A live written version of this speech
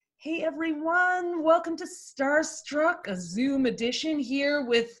Hey everyone, welcome to Starstruck, a Zoom edition here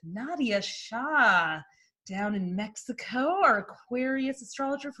with Nadia Shah down in Mexico, our Aquarius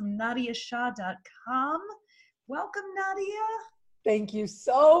astrologer from nadiashah.com. Welcome, Nadia. Thank you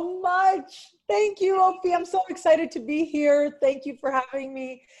so much. Thank you, Opie. I'm so excited to be here. Thank you for having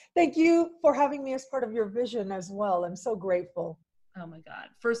me. Thank you for having me as part of your vision as well. I'm so grateful. Oh my God.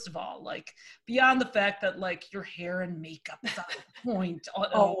 First of all, beyond the fact that your hair and makeup is on point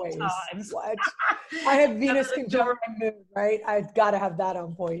at all times. What? I have Venus conjunct my moon, right? I've got to have that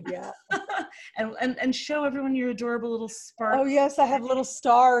on point. Yeah. and show everyone your adorable little spark. Oh yes, I have little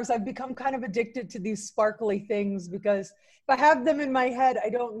stars. I've become kind of addicted to these sparkly things because if I have them in my head, I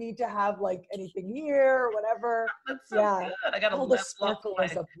don't need to have anything here or whatever. That's so good. I got all the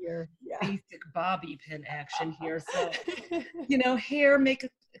sparkles up here. Yeah. Basic bobby pin action here. So, hair,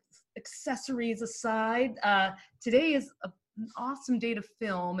 makeup, accessories aside, today is an awesome day to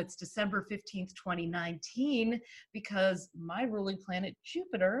film. It's December 15th, 2019, because my ruling planet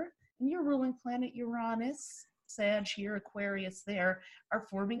Jupiter and your ruling planet Uranus, Sag here, Aquarius there, are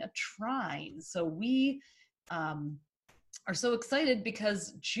forming a trine. So we are so excited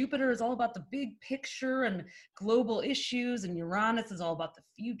because Jupiter is all about the big picture and global issues, and Uranus is all about the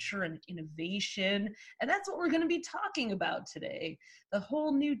future and innovation. And that's what we're going to be talking about today, the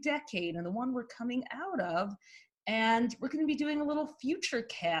whole new decade and the one we're coming out of. And we're going to be doing a little future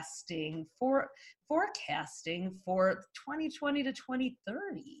forecasting for 2020 to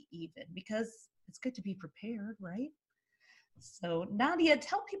 2030 even, because it's good to be prepared, right? So Nadia,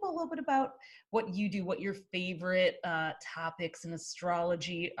 tell people a little bit about what you do, what your favorite topics in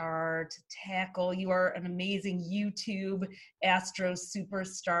astrology are to tackle. You are an amazing YouTube astro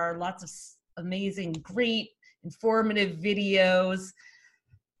superstar, lots of amazing, great, informative videos.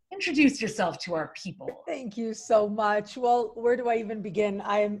 Introduce yourself to our people. Thank you so much. Well, where do I even begin?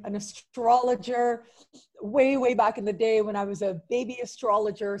 I'm an astrologer way, way back in the day when I was a baby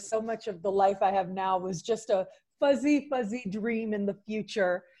astrologer. So much of the life I have now was just a fuzzy dream in the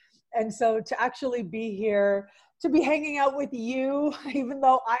future. And so to actually be here, to be hanging out with you, even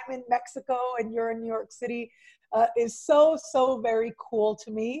though I'm in Mexico and you're in New York City, is so very cool to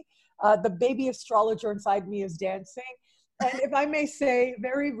me. The baby astrologer inside me is dancing. And if I may say,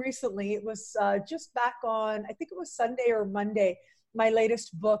 very recently, it was just back on, I think it was Sunday or Monday, my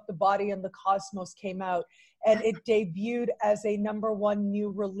latest book, The Body and the Cosmos, came out. And it debuted as a #1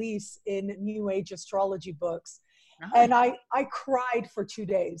 new release in New Age astrology books. And I cried for 2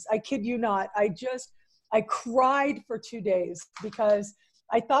 days. I kid you not. I cried for 2 days because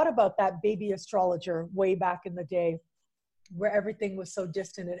I thought about that baby astrologer way back in the day where everything was so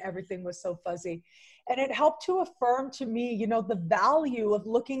distant and everything was so fuzzy. And it helped to affirm to me, the value of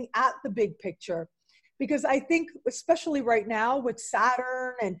looking at the big picture. Because I think, especially right now with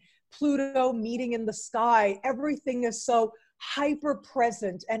Saturn and Pluto meeting in the sky, everything is so hyper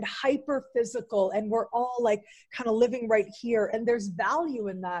present and hyper physical, and we're all kind of living right here, and there's value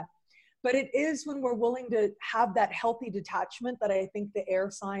in that. But it is when we're willing to have that healthy detachment that I think the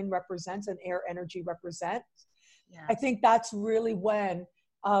air sign represents and air energy represents. Yes. I think that's really when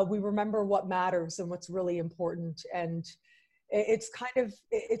we remember what matters and what's really important. And it's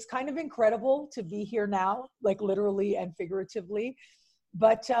kind of incredible to be here now, literally and figuratively.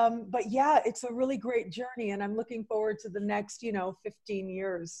 But yeah, it's a really great journey, and I'm looking forward to the next, 15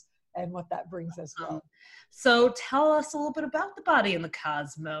 years and what that brings as well. So tell us a little bit about The Body and the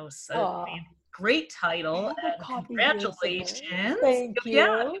Cosmos. Great title. Congratulations. Thank you.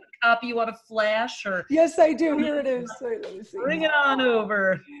 Yeah, a copy you want to flash? Or yes, I do. Here it is. Wait, let me see. Bring it on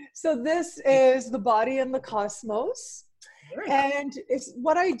over. So this is The Body and the Cosmos. And it's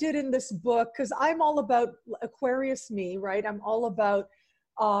what I did in this book, because I'm all about Aquarius me, right? I'm all about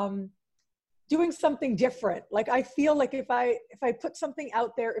doing something different. I feel like if I put something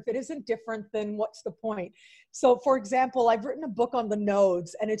out there, if it isn't different, then what's the point? So for example, I've written a book on the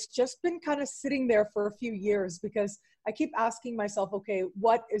nodes, and it's just been kind of sitting there for a few years because I keep asking myself, okay,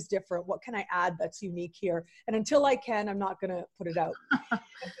 what is different? What can I add that's unique here? And until I can, I'm not going to put it out.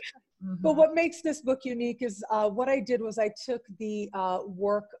 But what makes this book unique is what I did was I took the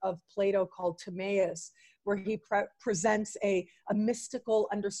work of Plato called Timaeus, where he presents a mystical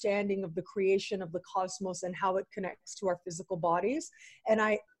understanding of the creation of the cosmos and how it connects to our physical bodies. And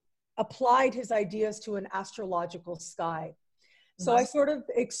I applied his ideas to an astrological sky. So I sort of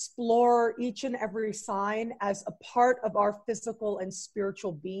explore each and every sign as a part of our physical and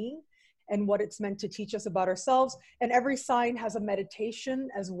spiritual being and what it's meant to teach us about ourselves. And every sign has a meditation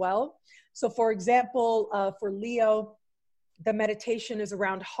as well. So for example, for Leo, the meditation is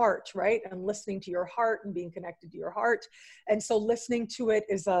around heart, right? And listening to your heart and being connected to your heart. And so listening to it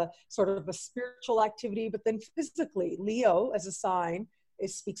is a sort of a spiritual activity, but then physically, Leo as a sign, it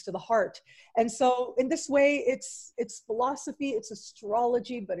speaks to the heart. And so in this way, it's philosophy, it's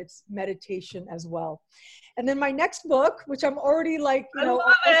astrology, but it's meditation as well. And then my next book, which I'm already like, I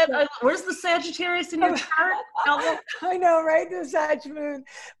love it. Where's the Sagittarius in your chart? I know, right? The Sag moon.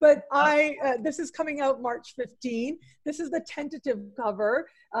 But this is coming out March 15. This is the tentative cover.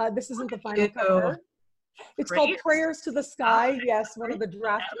 This isn't the final cover. It's called Prayers to the Sky. Yes, one of the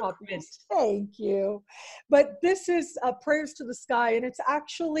draft copies. Thank you. But this is Prayers to the Sky, and it's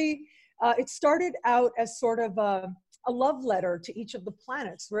actually, it started out as sort of a love letter to each of the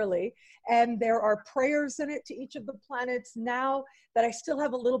planets, really. And there are prayers in it to each of the planets. Now that I still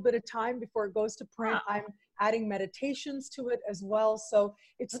have a little bit of time before it goes to print, I'm adding meditations to it as well. So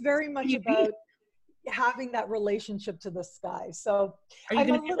it's very much about having that relationship to the sky. So are you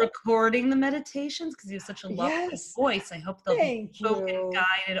going to be recording the meditations? Because you have such a lovely voice. I hope they'll be spoken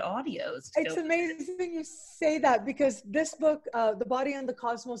guided audios. It's amazing you say that, because this book, The Body and the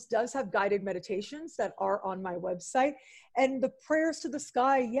Cosmos, does have guided meditations that are on my website. And the Prayers to the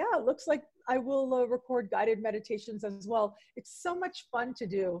Sky, yeah, it looks like I will record guided meditations as well. It's so much fun to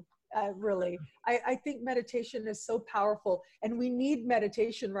do. Really. I think meditation is so powerful, and we need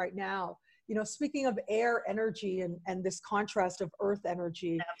meditation right now. You know, speaking of air energy and this contrast of earth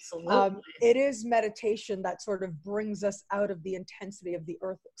energy, absolutely, it is meditation that sort of brings us out of the intensity of the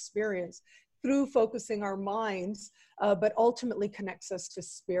earth experience through focusing our minds, but ultimately connects us to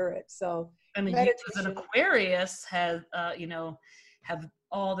spirit. So, and you as an Aquarius have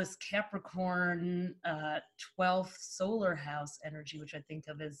all this Capricorn 12th solar house energy, which I think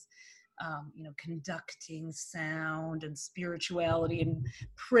of as conducting sound and spirituality and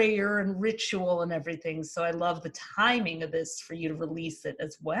prayer and ritual and everything. So I love the timing of this for you to release it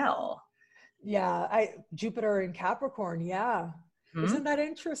as well. Yeah, Jupiter in Capricorn. Yeah. Mm-hmm. Isn't that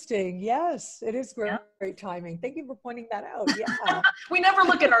interesting? Yes, it is great timing. Thank you for pointing that out. Yeah. We never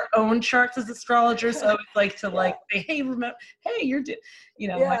look at our own charts as astrologers, so it's like to say, hey, remember, hey,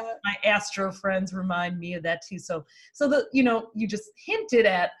 my astro friends remind me of that too. So you just hinted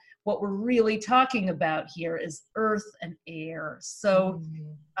at what we're really talking about here is earth and air. So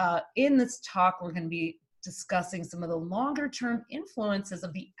in this talk, we're going to be discussing some of the longer term influences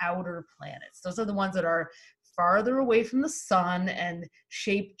of the outer planets. Those are the ones that are farther away from the sun and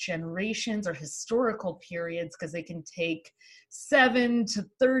shape generations or historical periods, because they can take 7 to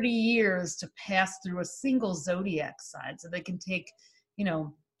 30 years to pass through a single zodiac sign. So they can take,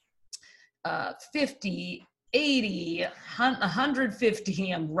 50, 80,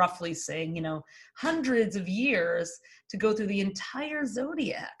 150, I'm roughly saying, hundreds of years to go through the entire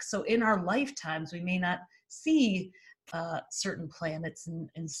zodiac. So in our lifetimes, we may not see certain planets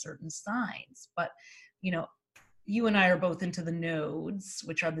in certain signs, but, you and I are both into the nodes,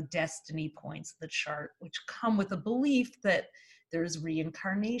 which are the destiny points of the chart, which come with a belief that there's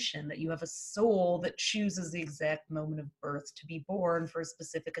reincarnation, that you have a soul that chooses the exact moment of birth to be born for a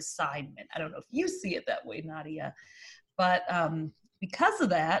specific assignment. I don't know if you see it that way, Nadia, but because of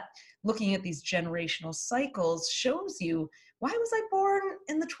that, looking at these generational cycles shows you, why was I born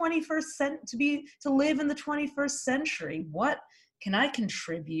in the 21st century to live in the 21st century? What can I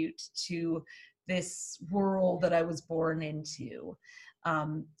contribute to this world that I was born into?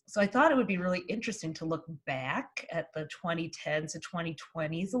 So I thought it would be really interesting to look back at the 2010s to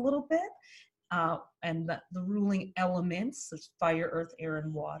 2020s a little bit, and the ruling elements of fire, earth, air,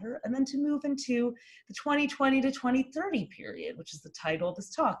 and water, and then to move into the 2020 to 2030 period, which is the title of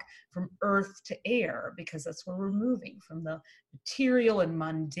this talk, from earth to air, because that's where we're moving from the material and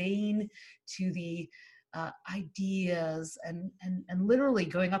mundane to the ideas and literally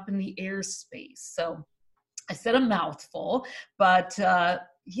going up in the airspace. So I said a mouthful, but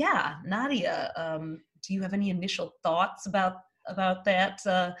Nadia, do you have any initial thoughts about that?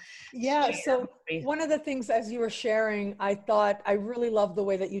 So one of the things, as you were sharing, I thought I really love the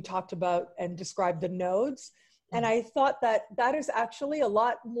way that you talked about and described the nodes. And I thought that is actually a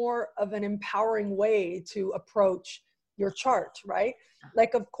lot more of an empowering way to approach your chart, right?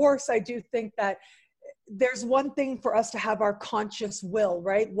 Like, of course, I do think that there's one thing for us to have our conscious will,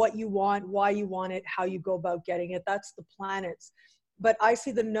 right? What you want, why you want it, how you go about getting it. That's the planets. But I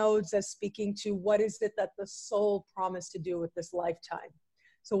see the nodes as speaking to what is it that the soul promised to do with this lifetime.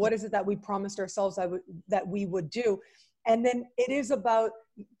 So what is it that we promised ourselves that we would do? And then it is about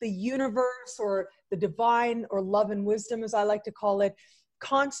the universe or the divine or love and wisdom, as I like to call it,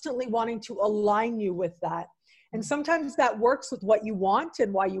 constantly wanting to align you with that. And sometimes that works with what you want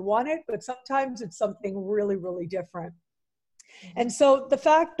and why you want it, but sometimes it's something really, really different. And so the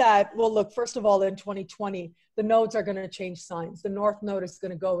fact that, well, look, first of all, in 2020, the nodes are going to change signs. The North Node is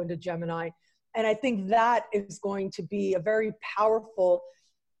going to go into Gemini. And I think that is going to be a very powerful,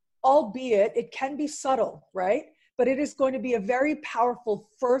 albeit it can be subtle, right? But it is going to be a very powerful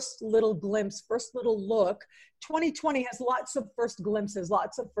first little glimpse, first little look. 2020 has lots of first glimpses,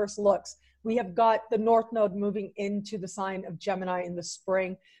 lots of first looks. We have got the North Node moving into the sign of Gemini in the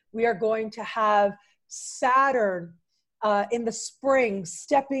spring. We are going to have Saturn in the spring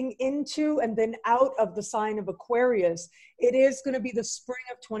stepping into and then out of the sign of Aquarius. It is going to be the spring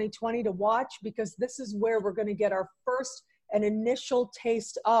of 2020 to watch, because this is where we're going to get our first and initial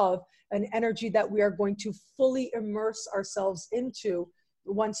taste of an energy that we are going to fully immerse ourselves into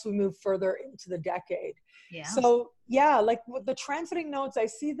once we move further into the decade. Yeah. So yeah, like with the transiting nodes, I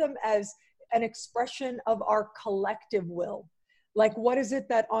see them as an expression of our collective will. Like, what is it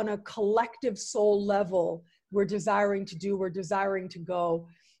that on a collective soul level we're desiring to do, we're desiring to go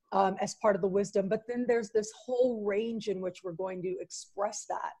as part of the wisdom. But then there's this whole range in which we're going to express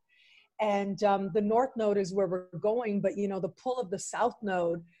that. And the North Node is where we're going, but the pull of the South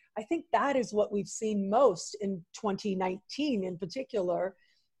Node, I think that is what we've seen most in 2019 in particular,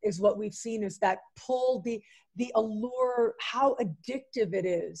 is what we've seen is that pull, the allure, how addictive it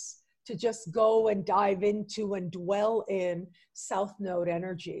is to just go and dive into and dwell in South Node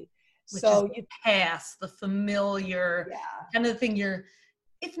energy. Which So is the past, the familiar, kind of the thing you're,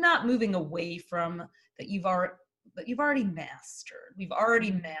 if not moving away from, that you've already mastered. We've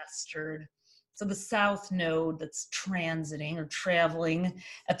already mastered. So the South Node that's transiting or traveling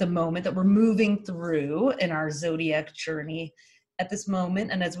at the moment, that we're moving through in our zodiac journey at this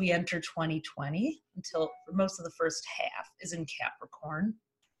moment, and as we enter 2020, until for most of the first half, is in Capricorn.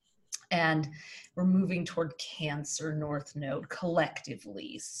 And we're moving toward Cancer North Node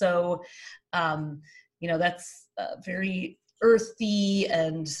collectively. So, that's very earthy,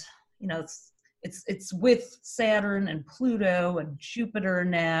 and it's with Saturn and Pluto and Jupiter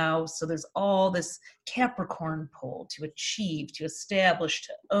now. So there's all this Capricorn pull to achieve, to establish,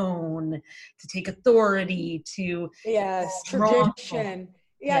 to own, to take authority, to tradition.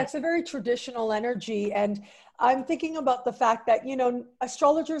 It's a very traditional energy. And I'm thinking about the fact that,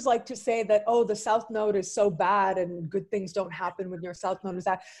 astrologers like to say that, oh, the South Node is so bad and good things don't happen when your South Node is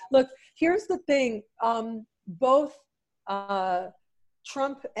that. Look, here's the thing. Both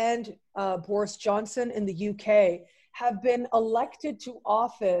Trump and Boris Johnson in the UK have been elected to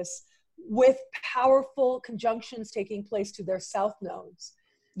office with powerful conjunctions taking place to their South Nodes.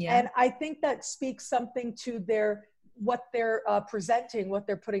 Yeah. And I think that speaks something to what they're presenting, what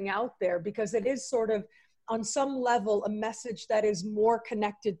they're putting out there, because it is sort of, on some level, a message that is more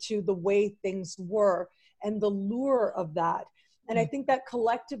connected to the way things were and the lure of that. And I think that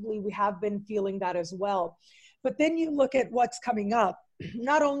collectively we have been feeling that as well. But then you look at what's coming up,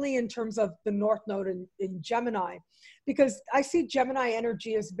 not only in terms of the North Node in Gemini, because I see Gemini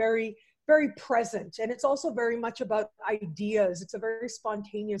energy as very, very present. And it's also very much about ideas. It's a very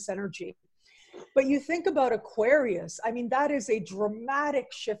spontaneous energy. But you think about Aquarius, I mean, that is a dramatic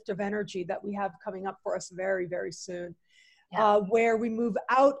shift of energy that we have coming up for us very, very soon, where we move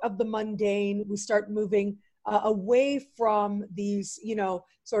out of the mundane, we start moving away from these,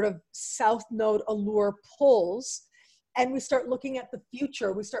 sort of South Node allure pulls, and we start looking at the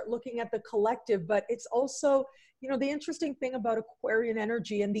future, we start looking at the collective. But it's also, the interesting thing about Aquarian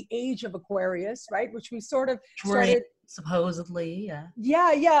energy and the age of Aquarius, right, which we sort of started... Supposedly,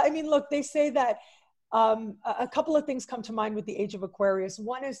 I mean, look, they say that a couple of things come to mind with the age of Aquarius.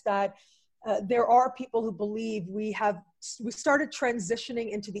 One is that there are people who believe we started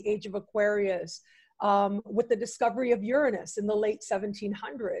transitioning into the age of Aquarius with the discovery of Uranus in the late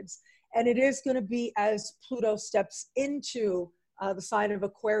 1700s. And it is going to be as Pluto steps into the sign of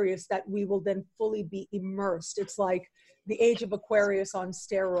Aquarius that we will then fully be immersed. It's like the age of Aquarius on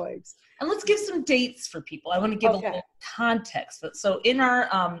steroids. And let's give some dates for people. I want to give a little context. So in our,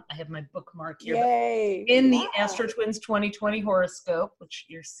 I have my bookmark here. In the Astro Twins 2020 horoscope, which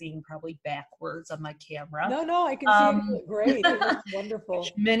you're seeing probably backwards on my camera. No, I can see it. Great. It looks wonderful.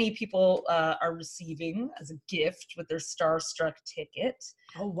 Which many people are receiving as a gift with their Starstruck ticket.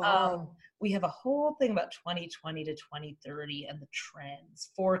 Oh, wow. We have a whole thing about 2020 to 2030 and the trends,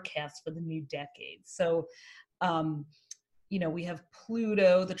 forecasts for the new decade. So, we have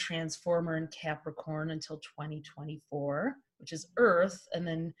Pluto, the transformer in Capricorn until 2024, which is Earth, and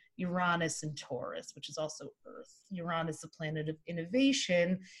then Uranus in Taurus, which is also Earth. Uranus, the planet of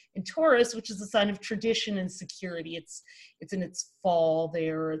innovation, in Taurus, which is a sign of tradition and security. It's in its fall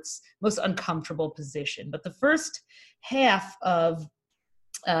there, its most uncomfortable position. But the first half of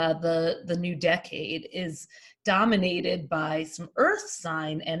the new decade is dominated by some Earth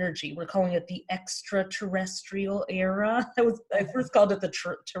sign energy. We're calling it the extraterrestrial era. I first called it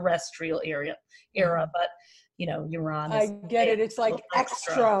the terrestrial era, but I Uranus. get it. It's like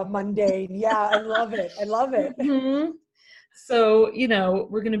extra mundane. Yeah, I love it. I love it. Mm-hmm. So,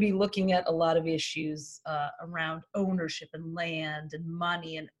 we're going to be looking at a lot of issues around ownership and land and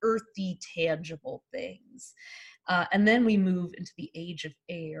money and earthy, tangible things. And then we move into the age of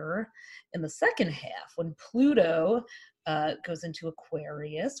air in the second half when Pluto goes into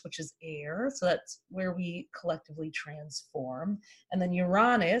Aquarius, which is air. So that's where we collectively transform. And then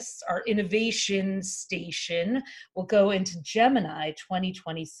Uranus, our innovation station, will go into Gemini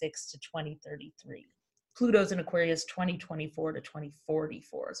 2026 to 2033. Pluto's in Aquarius 2024 to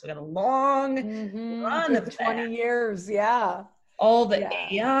 2044. So we got a long run of 20 years. Yeah. All the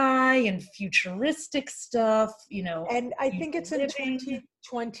AI and futuristic stuff, And I think it's in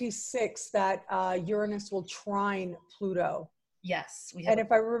 2026 that Uranus will trine Pluto. Yes. And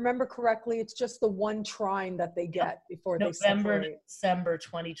if I remember correctly, it's just the one trine that they get before they separate. November, December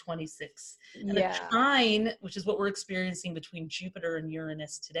 2026. And a trine, which is what we're experiencing between Jupiter and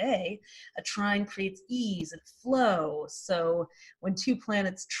Uranus today, a trine creates ease and flow. So when two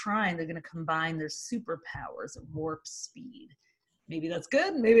planets trine, they're going to combine their superpowers at warp speed. Maybe that's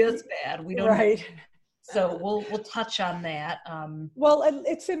good, maybe that's bad. We don't know. So we'll touch on that. Well, and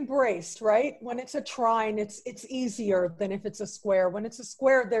it's embraced, right? When it's a trine, it's easier than if it's a square. When it's a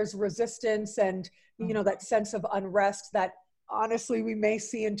square, there's resistance and that sense of unrest that honestly we may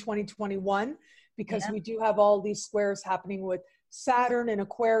see in 2021 because we do have all these squares happening with Saturn in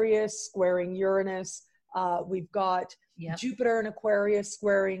Aquarius squaring Uranus. We've got Jupiter in Aquarius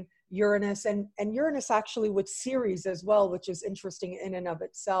squaring Uranus and Uranus actually with Ceres as well, which is interesting in and of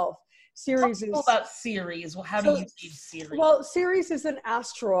itself. Ceres is about Ceres. Well, how do you see Ceres? Well, Ceres is an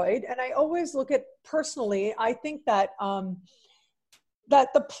asteroid, and I always look at personally. I think that that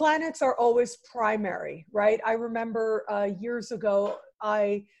the planets are always primary, right? I remember years ago,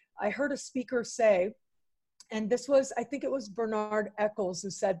 I heard a speaker say, and this was, I think it was Bernard Eccles who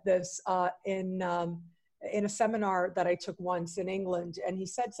said this in a seminar that I took once in England, and he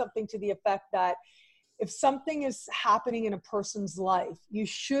said something to the effect that if something is happening in a person's life, you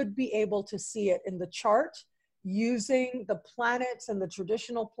should be able to see it in the chart using the planets and the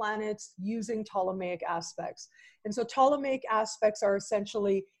traditional planets using Ptolemaic aspects. And so Ptolemaic aspects are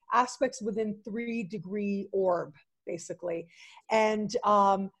essentially aspects within 3-degree orb, basically. And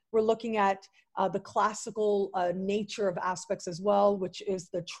we're looking at the classical nature of aspects as well, which is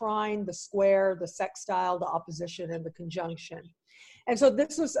the trine, the square, the sextile, the opposition, and the conjunction. And so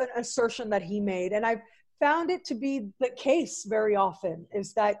this was an assertion that he made. And I've found it to be the case very often,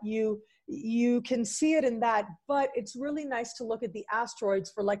 is that you can see it in that, but it's really nice to look at the asteroids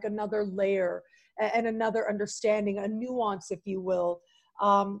for like another layer and another understanding, a nuance, if you will,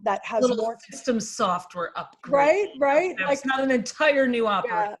 that has more system software upgrade. Right. It's not an entire new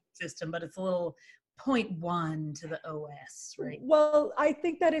operating system, but it's a little 0.1 to the OS, right? Well, I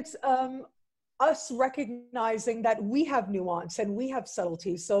think that it's us recognizing that we have nuance and we have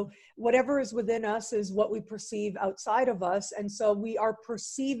subtlety. So whatever is within us is what we perceive outside of us. And so we are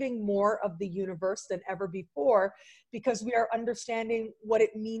perceiving more of the universe than ever before because we are understanding what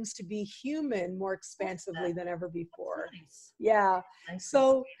it means to be human more expansively than ever before. Nice. Yeah. Nice.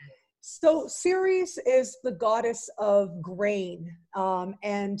 So Ceres is the goddess of grain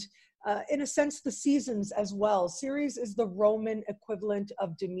and in a sense, the seasons as well. Ceres is the Roman equivalent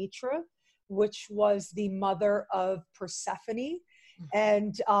of Demetra, which was the mother of Persephone.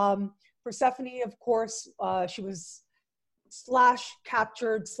 And Persephone, of course, she was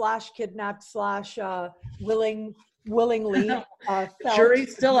 /captured, /kidnapped, willingly.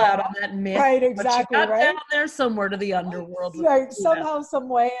 Jury's still out on that myth. Right, exactly. But she got down there somewhere to the underworld. Right, somehow, some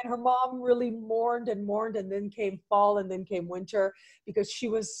way. And her mom really mourned, and then came fall, and then came winter, because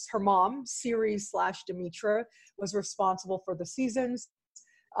her mom, Ceres /Demetra, was responsible for the seasons.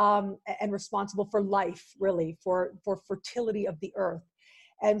 And responsible for life, really, for fertility of the earth.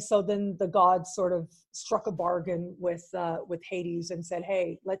 And so then the gods sort of struck a bargain with Hades and said,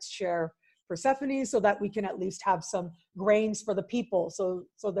 hey, let's share Persephone so that we can at least have some grains for the people. So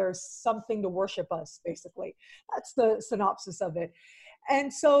there's something to worship us, basically. That's the synopsis of it.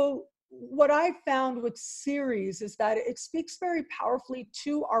 And so what I found with Ceres is that it speaks very powerfully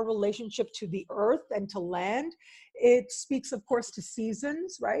to our relationship to the earth and to land. It speaks, of course, to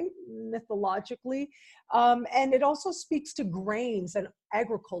seasons, right, mythologically. And it also speaks to grains and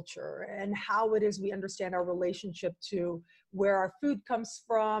agriculture and how it is we understand our relationship to where our food comes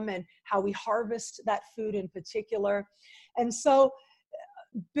from and how we harvest that food in particular. And so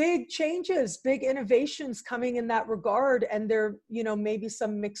big changes, big innovations coming in that regard. And there, maybe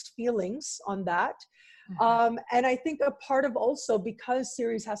some mixed feelings on that. And I think a part of also, because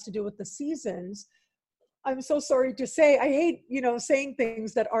Ceres has to do with the seasons, I'm so sorry to say, I hate, saying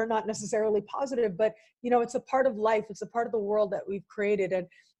things that are not necessarily positive, but, it's a part of life. It's a part of the world that we've created. And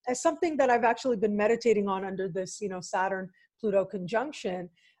as something that I've actually been meditating on under this, Saturn-Pluto conjunction,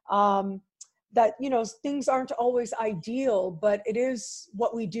 that, things aren't always ideal, but it is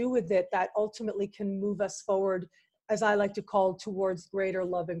what we do with it that ultimately can move us forward, as I like to call, towards greater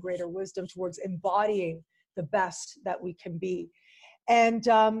love and greater wisdom, towards embodying the best that we can be. And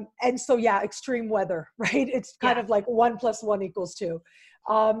so, yeah, extreme weather, right? It's kind of like 1 + 1 = 2.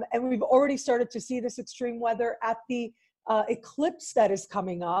 And we've already started to see this extreme weather at the eclipse that is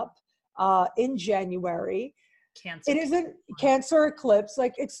coming up in January. Cancer. It isn't Cancer eclipse.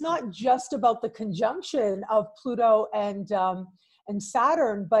 Like, it's not just about the conjunction of Pluto and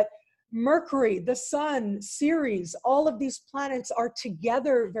Saturn, but Mercury, the Sun, Ceres, all of these planets are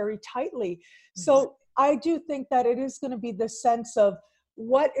together very tightly. So I do think that it is going to be the sense of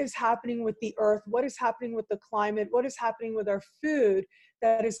what is happening with the earth, what is happening with the climate, what is happening with our food,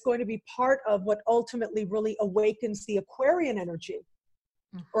 that is going to be part of what ultimately really awakens the Aquarian energy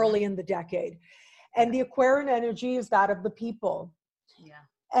early in the decade. And the Aquarian energy is that of the people. Yeah.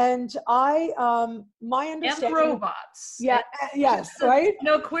 And my understanding. And robots. Yeah. Yes. Right.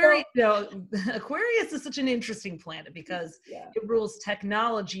 Aquarius. Aquarius is such an interesting planet because it rules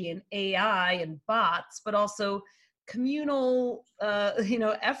technology and AI and bots, but also communal,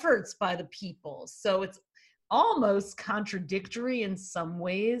 efforts by the people. So it's almost contradictory in some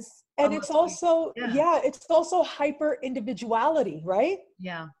ways. And it's also, it's also hyper individuality, right?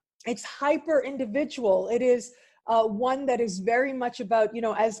 Yeah. It's hyper individual. It is one that is very much about,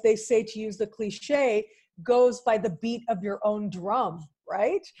 as they say, to use the cliche, goes by the beat of your own drum,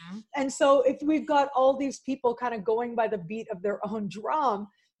 right? And so if we've got all these people kind of going by the beat of their own drum,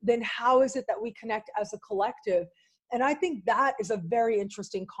 then how is it that we connect as a collective? And I think that is a very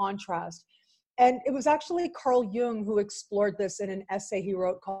interesting contrast. And it was actually Carl Jung who explored this in an essay he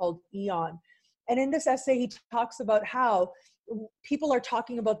wrote called Eon. And in this essay, he talks about how people are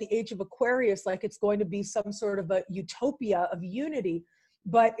talking about the age of Aquarius like it's going to be some sort of a utopia of unity.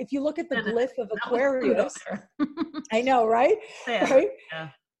 But if you look at the glyph of Aquarius, I know, right? Yeah. Right? Yeah.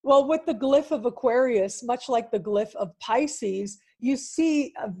 Well, with the glyph of Aquarius, much like the glyph of Pisces, you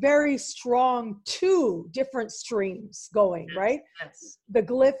see a very strong 2 different streams going, right? Yes. The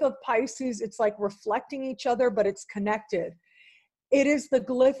glyph of Pisces, it's like reflecting each other, but it's connected. It is the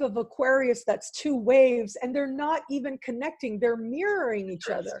glyph of Aquarius that's 2 waves, and they're not even connecting. They're mirroring each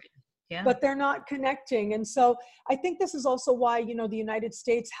other, but they're not connecting. And so I think this is also why, the United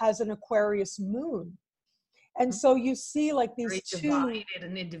States has an Aquarius moon. And so you see like these very 2 divided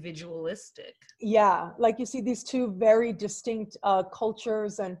and individualistic. Yeah, like you see these 2 very distinct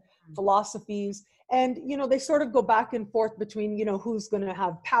cultures and philosophies. And, they sort of go back and forth between, who's going to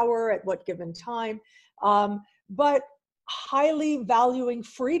have power at what given time. But highly valuing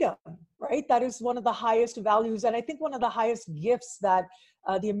freedom, right? That is one of the highest values. And I think one of the highest gifts that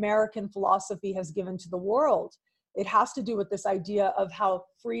the American philosophy has given to the world. It has to do with this idea of how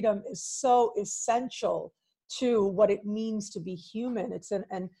freedom is so essential to what it means to be human.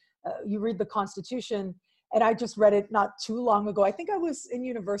 You read the Constitution, and I just read it not too long ago. I think I was in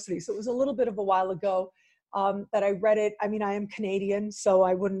university, so it was a little bit of a while ago. That I read it. I mean, I am Canadian, so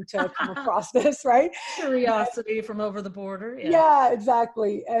I wouldn't come across this, right? Curiosity from over the border. Yeah,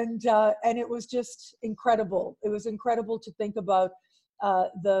 exactly. And it was just incredible. It was incredible to think about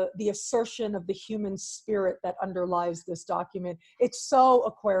the assertion of the human spirit that underlies this document. It's so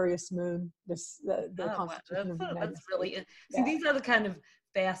Aquarius moon, the Constitution of the United States. Really, see, these are the kind of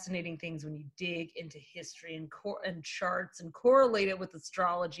fascinating things when you dig into history and charts and correlate it with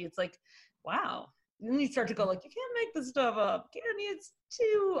astrology. It's like, wow. And then you start to go like, you can't make this stuff up, can you? It's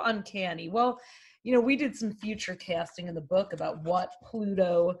too uncanny. Well, we did some future casting in the book about what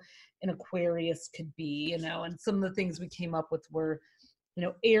Pluto in Aquarius could be, and some of the things we came up with were,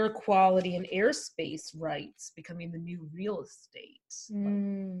 air quality and airspace rights becoming the new real estate.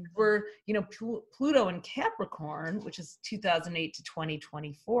 Where, Pluto in Capricorn, which is 2008 to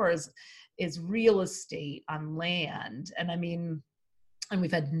 2024, is real estate on land. And I mean, And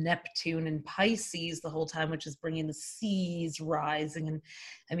we've had Neptune and Pisces the whole time, which is bringing the seas rising. And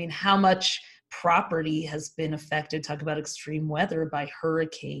I mean, how much property has been affected, talk about extreme weather, by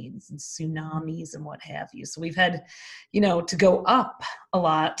hurricanes and tsunamis and what have you. So we've had, to go up a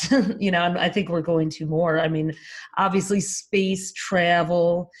lot, and I think we're going to more. I mean, obviously space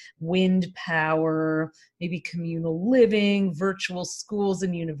travel, wind power, maybe communal living, virtual schools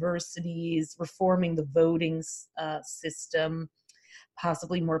and universities, reforming the voting system,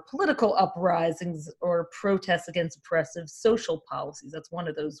 possibly more political uprisings or protests against oppressive social policies. That's one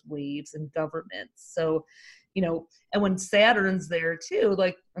of those waves in governments. So, and when Saturn's there too,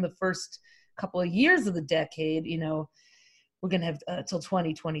 like in the first couple of years of the decade, we're going to have till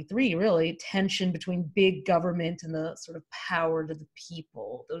 2023, really, tension between big government and the sort of power to the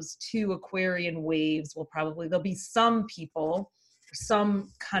people. Those two Aquarian waves there'll be some people,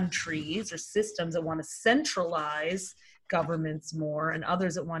 some countries or systems that want to centralize governments more, and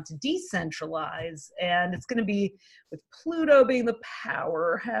others that want to decentralize. And it's going to be with Pluto being the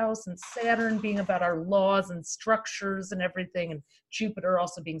powerhouse and Saturn being about our laws and structures and everything, and Jupiter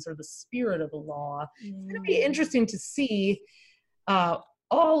also being sort of the spirit of the law. It's going to be interesting to see all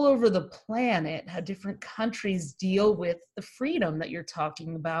over the planet how different countries deal with the freedom that you're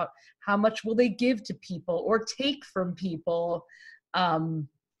talking about. How much will they give to people or take from people?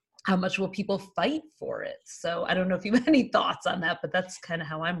 How much will people fight for it? So I don't know if you have any thoughts on that, but that's kind of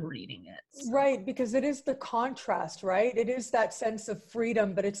how I'm reading it. So. Right, because it is the contrast, right? It is that sense of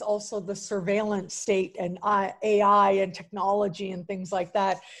freedom, but it's also the surveillance state and AI and technology and things like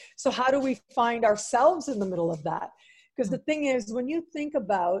that. So how do we find ourselves in the middle of that? Because the thing is, when you think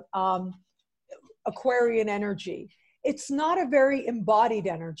about Aquarian energy, it's not a very embodied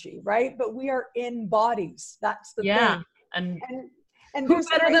energy, right? But we are in bodies. That's the thing. And who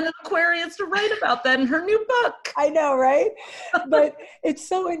better than an Aquarius to write about that in her new book? I know, right? But it's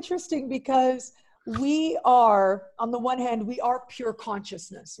so interesting because we are, on the one hand, we are pure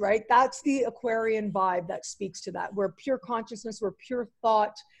consciousness, right? That's the Aquarian vibe that speaks to that. We're pure consciousness, we're pure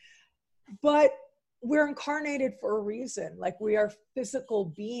thought, but we're incarnated for a reason. Like, we are physical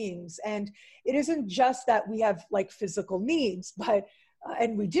beings. And it isn't just that we have like physical needs, but,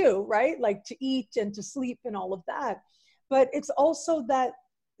 and we do, right? Like to eat and to sleep and all of that. But it's also that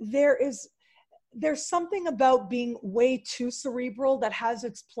there's something about being way too cerebral that has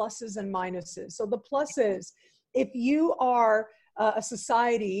its pluses and minuses. So the plus is, if you are a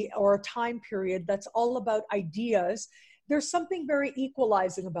society or a time period that's all about ideas, there's something very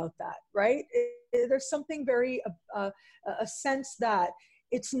equalizing about that, right? There's something very, a sense that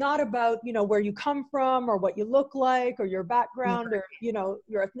it's not about, where you come from or what you look like or your background or,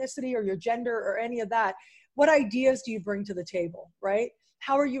 your ethnicity or your gender or any of that. What ideas do you bring to the table, right?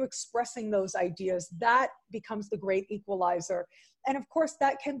 How are you expressing those ideas? That becomes the great equalizer. And of course,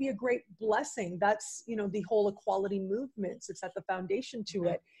 that can be a great blessing. That's, the whole equality movements. It's at the foundation to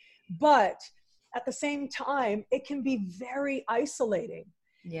it. But at the same time, it can be very isolating.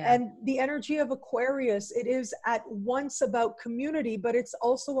 Yeah. And the energy of Aquarius, it is at once about community, but it's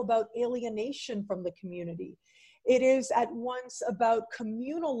also about alienation from the community. It is at once about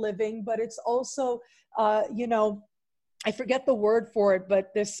communal living, but it's also, I forget the word for it,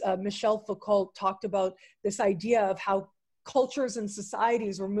 but this Michel Foucault talked about this idea of how cultures and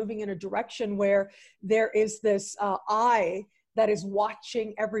societies were moving in a direction where there is this eye that is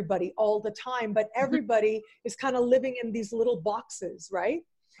watching everybody all the time, but everybody is kind of living in these little boxes, right?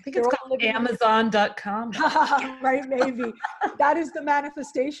 I think it's called Amazon.com. Right, maybe. That is the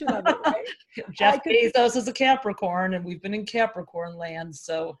manifestation of it, right? Jeff Bezos is a Capricorn, and we've been in Capricorn land,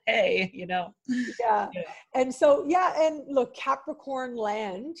 so hey, Yeah. And so, and look, Capricorn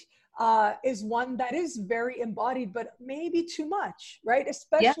land is one that is very embodied, but maybe too much, right?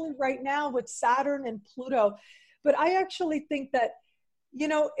 Especially right now with Saturn and Pluto. But I actually think that,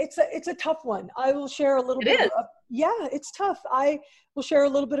 it's a tough one. I will share a little bit. It's tough. I will share a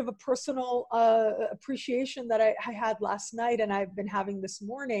little bit of a personal appreciation that I had last night and I've been having this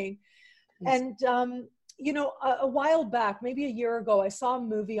morning. And, a while back, maybe a year ago, I saw a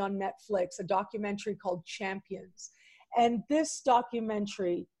movie on Netflix, a documentary called Champions. And this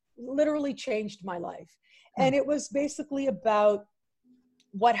documentary literally changed my life. And it was basically about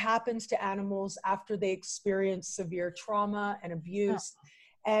what happens to animals after they experience severe trauma and abuse.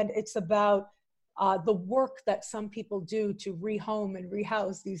 And it's about the work that some people do to rehome and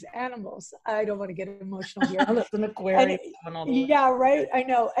rehouse these animals. I don't want to get emotional here. That's an Aquarius. Yeah, right. I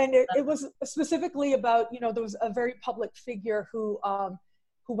know. And it was specifically about, there was a very public figure who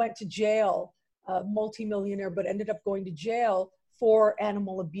went to jail, a multimillionaire, but ended up going to jail for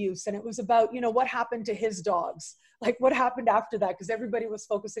animal abuse. And it was about, what happened to his dogs Like what happened after that? Because everybody was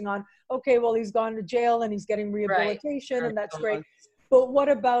focusing on, okay, well, he's gone to jail and he's getting rehabilitation, and that's great. But what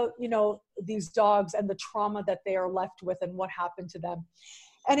about, you know, these dogs and the trauma that they are left with and what happened to them?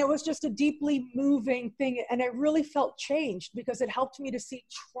 And it was just a deeply moving thing. And it really felt changed because it helped me to see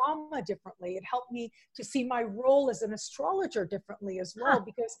trauma differently. It helped me to see my role as an astrologer differently as well,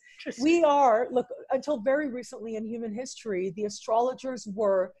 because we are, look, until very recently in human history, the astrologers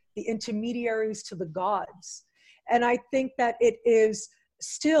were the intermediaries to the gods. And I think that it is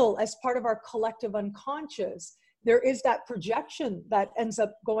still, as part of our collective unconscious, there is that projection that ends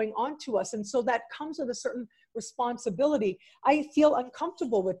up going on to us. And so that comes with a certain responsibility. I feel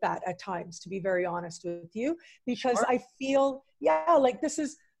uncomfortable with that at times, to be very honest with you, because I feel, yeah, like this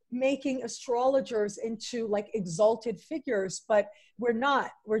is making astrologers into like exalted figures, but we're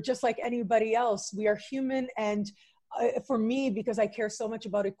not. We're just like anybody else. We are human. And for me, because I care so much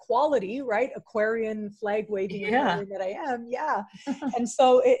about equality, right? Aquarian flag waving Aquarian that I am. Yeah. And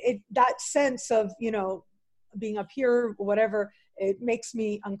so that sense of, you know, being up here, whatever, it makes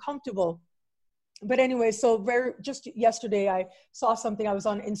me uncomfortable. But anyway, so just yesterday I saw something. I was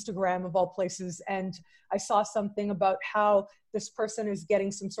on Instagram of all places, and I saw something about how this person is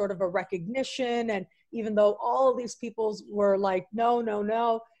getting some sort of a recognition. And even though all these people were like, no,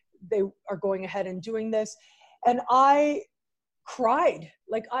 they are going ahead and doing this. And I cried.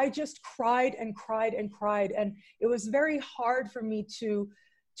 Like I just cried and cried and cried. And it was very hard for me to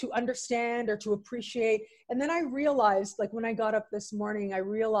understand or to appreciate. And then I realized, like when I got up this morning, I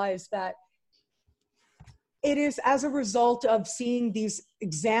realized that it is as a result of seeing these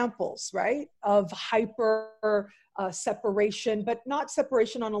examples, right, of hyper separation, but not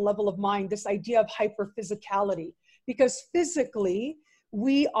separation on a level of mind, this idea of hyper physicality, because physically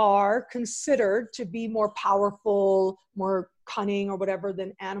we are considered to be more powerful, more cunning or whatever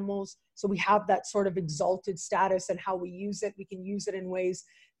than animals. So we have that sort of exalted status, and how we use it, we can use it in ways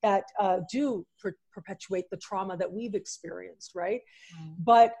that do perpetuate the trauma that we've experienced, right?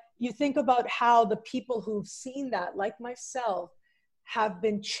 But you think about how the people who've seen that, like myself, have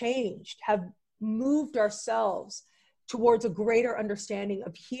been changed, have moved ourselves towards a greater understanding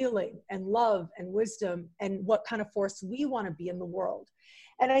of healing and love and wisdom and what kind of force we want to be in the world.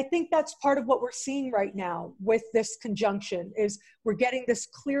 And I think that's part of what we're seeing right now with this conjunction, is we're getting this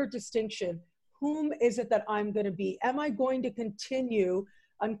clear distinction. Whom is it that I'm going to be? Am I going to continue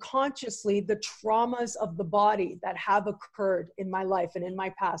unconsciously the traumas of the body that have occurred in my life and in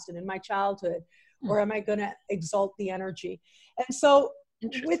my past and in my childhood? Or am I going to exalt the energy? And so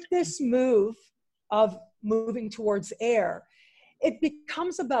with this move of moving towards air, it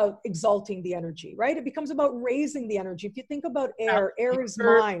becomes about exalting the energy, right? It becomes about raising the energy. If you think about air, air is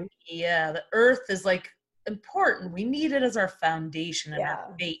mind. Yeah, the earth is like important. We need it as our foundation and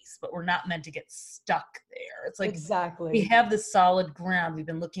our base, but we're not meant to get stuck there. It's like exactly, we have this solid ground. We've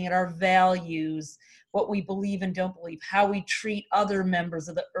been looking at our values, what we believe and don't believe, how we treat other members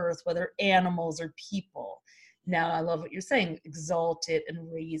of the earth, whether animals or people. Now, I love what you're saying, exalt it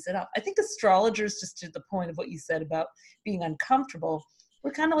and raise it up. I think astrologers, just to the point of what you said about being uncomfortable,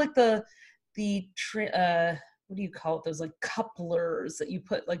 we're kind of like the what do you call it? Those like couplers that you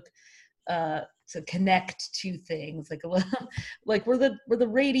put like to connect to things, like we're the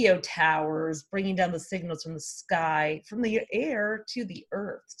radio towers bringing down the signals from the sky, from the air to the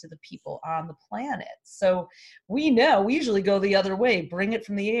earth, to the people on the planet. So we know we usually go the other way, bring it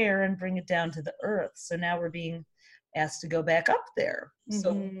from the air and bring it down to the earth. So now we're being asked to go back up there.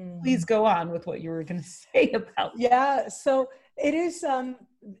 So please go on with what you were going to say about that. So it is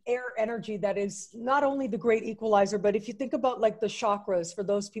air energy that is not only the great equalizer, but if you think about like the chakras, for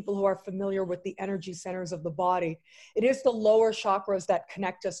those people who are familiar with the energy centers of the body, it is the lower chakras that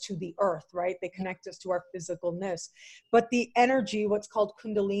connect us to the earth, right? They connect us to our physicalness. But the energy, what's called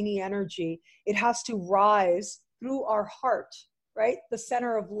Kundalini energy, it has to rise through our heart, right? The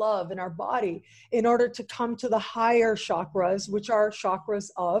center of love in our body, in order to come to the higher chakras, which are chakras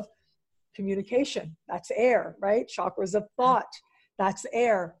of communication. That's air, right? Chakras of thought. That's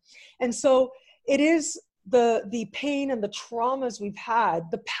air. And so it is the pain and the traumas we've had,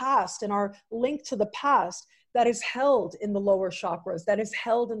 the past and our link to the past, that is held in the lower chakras, that is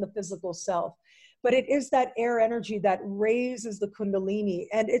held in the physical self. But it is that air energy that raises the Kundalini,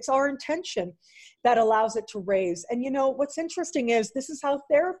 and it's our intention that allows it to raise. And you know, what's interesting is this is how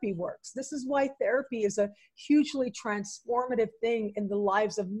therapy works. This is why therapy is a hugely transformative thing in the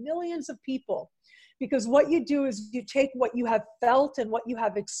lives of millions of people. Because what you do is you take what you have felt and what you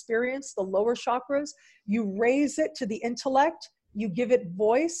have experienced, the lower chakras, you raise it to the intellect, you give it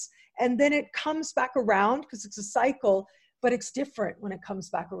voice, and then it comes back around, because it's a cycle, but it's different when it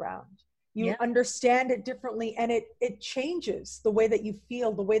comes back around. You understand it differently, and it changes the way that you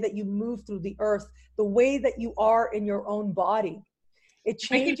feel, the way that you move through the earth, the way that you are in your own body. It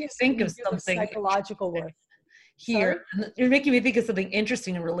Making me changes when think you of do the something psychological work. here. Sorry? You're making me think of something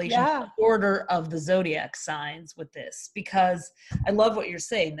interesting in relation to Yeah. the order of the zodiac signs with this, because I love what you're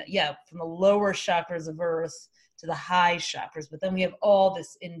saying, that from the lower chakras of earth to the high chakras, but then we have all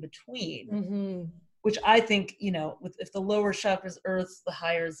this in between. Mm-hmm. Which I think, if the lower chakras earth, the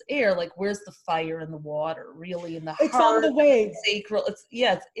higher is air, like where's the fire and the water? Really in the It's heart, on the way. sacral. It's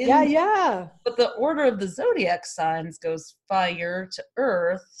in Yeah. But the order of the zodiac signs goes fire to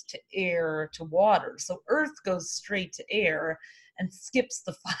earth to air to water. So earth goes straight to air and skips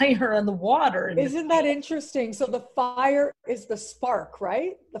the fire and the water. Isn't that interesting? So the fire is the spark,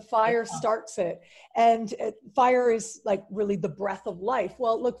 right? The fire starts it. And fire is like really the breath of life.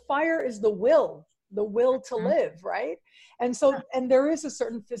 Well, look, fire is the will to live, right? And so, and there is a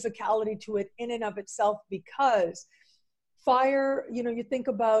certain physicality to it in and of itself, because fire, you think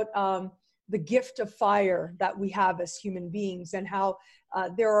about the gift of fire that we have as human beings, and how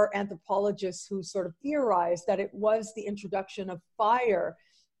there are anthropologists who sort of theorize that it was the introduction of fire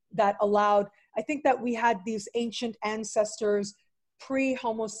that allowed, I think that we had these ancient ancestors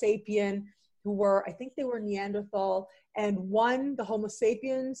pre-Homo sapien who were, I think they were Neanderthal, and the Homo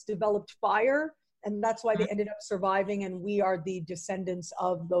sapiens developed fire, and that's why they ended up surviving, and we are the descendants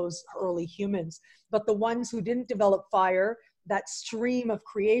of those early humans. But the ones who didn't develop fire, that stream of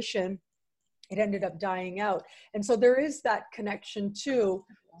creation, it ended up dying out. And so there is that connection to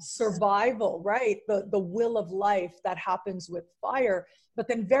survival, right? The will of life that happens with fire. But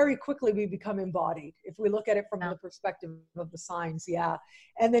then very quickly we become embodied, if we look at it from the perspective of the signs.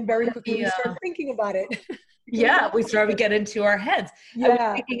 And then very quickly we start thinking about it. We get into our heads. I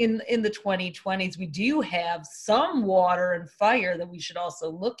was thinking in the 2020s, we do have some water and fire that we should also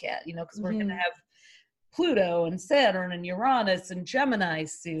look at, because we're going to have Pluto and Saturn and Uranus and Gemini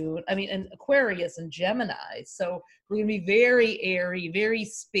soon. And Aquarius and Gemini. So we're going to be very airy, very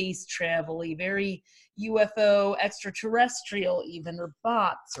space travel-y, very UFO, extraterrestrial even, or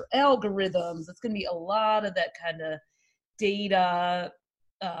bots or algorithms. It's going to be a lot of that kind of data,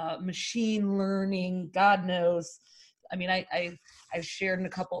 machine learning, God knows. I've shared in a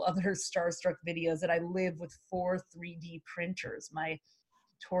couple other Starstruck videos that I live with 4 3D printers. My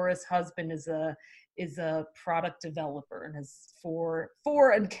Taurus husband is a product developer and has four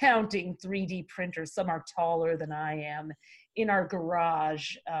and counting 3D printers. Some are taller than I am, in our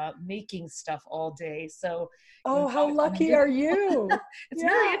garage, making stuff all day. So, how lucky are you? It's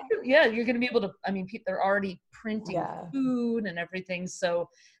very interesting. You're going to be able to, they're already printing food and everything. So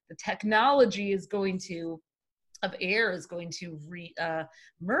the technology of air is going to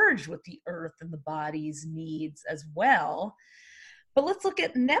merge with the earth and the body's needs as well. But let's look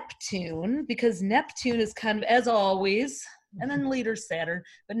at Neptune, because Neptune is kind of, as always, and then later Saturn,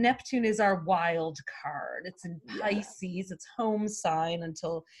 but Neptune is our wild card. It's in Pisces, it's home sign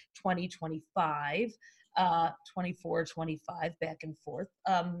until 2025, 24, 25, back and forth.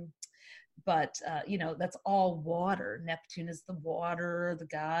 But that's all water. Neptune is the water, the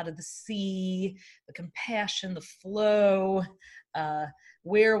god of the sea, the compassion, the flow,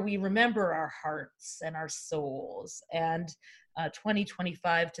 where we remember our hearts and our souls. And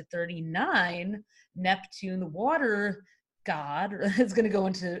 2025 to 39, Neptune, the water god, is going to go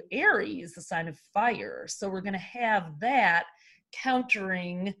into Aries, the sign of fire. So we're going to have that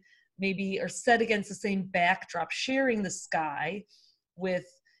countering, maybe, or set against the same backdrop, sharing the sky with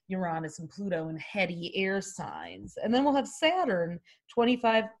Uranus and Pluto and heady air signs. And then we'll have Saturn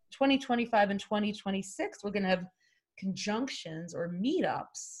 2025 and 2026. We're going to have conjunctions or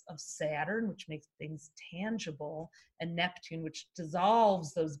meetups of Saturn, which makes things tangible, and Neptune, which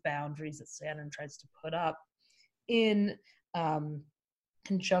dissolves those boundaries that Saturn tries to put up, in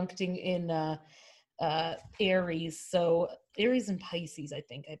conjuncting in Aries. So Aries and Pisces, I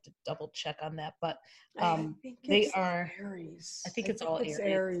think I have to double check on that, but they are Aries. I think it's all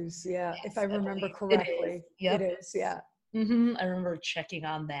Aries. Yes, if I remember correctly. It is. I remember checking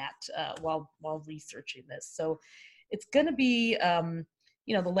on that while researching this. So it's going to be, the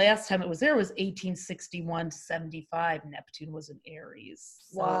last time it was there was 1861 to 75. Neptune was in Aries.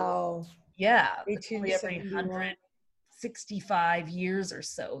 So, wow. Yeah. It's only every 165 years or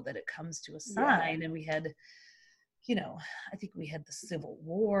so that it comes to a sign. And we had, I think we had the Civil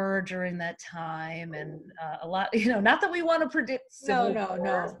War during that time, and a lot, not that we want to predict civil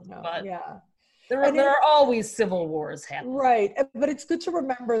wars, but there are always civil wars happening. Right. But it's good to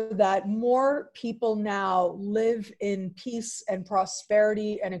remember that more people now live in peace and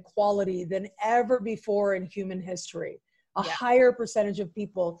prosperity and equality than ever before in human history. A higher percentage of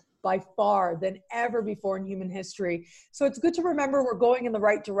people by far than ever before in human history. So it's good to remember we're going in the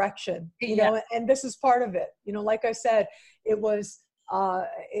right direction, you know, and this is part of it. You know, like I said,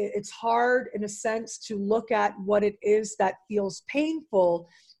 it's hard in a sense to look at what it is that feels painful,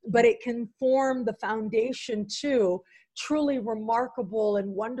 but it can form the foundation to truly remarkable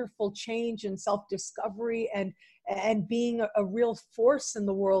and wonderful change and self-discovery and being a real force in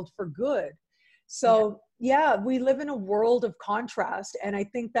the world for good. So yeah, we live in a world of contrast. And I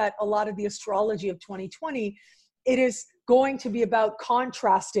think that a lot of the astrology of 2020, it is going to be about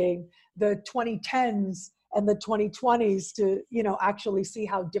contrasting the 2010s and the 2020s to, you know, actually see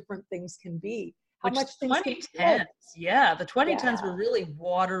how different things can be. How Which much the things 2010s, the 2010s were really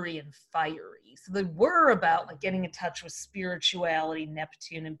watery and fiery. So they were about like getting in touch with spirituality,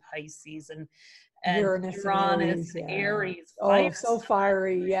 Neptune and Pisces, and Uranus and Aries. Oh, so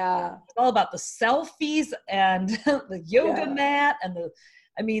fiery, yeah. It's all about the selfies and the yoga mat and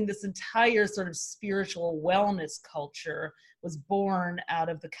this entire sort of spiritual wellness culture was born out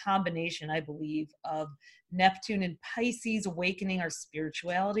of the combination, I believe, of Neptune and Pisces awakening our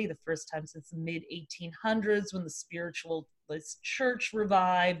spirituality, the first time since the mid 1800s when the spiritualist church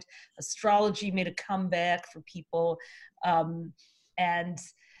revived, astrology made a comeback for people,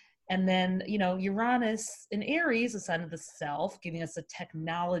 and then, you know, Uranus in Aries, a sign of the self, giving us a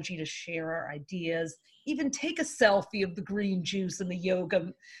technology to share our ideas, even take a selfie of the green juice in the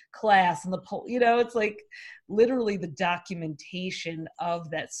yoga class and you know, it's like literally the documentation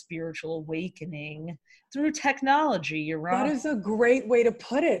of that spiritual awakening through technology. Uranus. That is a great way to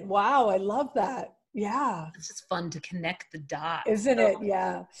put it. Wow, I love that. Yeah. It's just fun to connect the dots. Isn't it?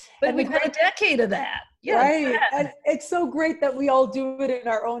 Yeah. But we've had a decade of that. Yeah, right. And it's so great that we all do it in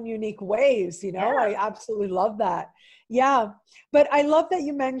our own unique ways. You know, I absolutely love that. Yeah. But I love that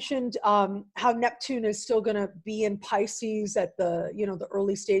you mentioned how Neptune is still going to be in Pisces at the, you know, the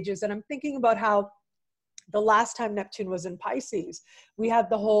early stages. And I'm thinking about how the last time Neptune was in Pisces, we had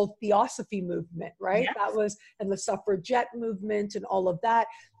the whole theosophy movement, right? Yes. That was, and the suffragette movement and all of that.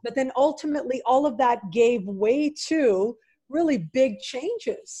 But then ultimately all of that gave way to really big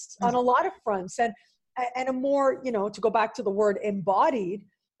changes on a lot of fronts, and a more, you know, to go back to the word embodied,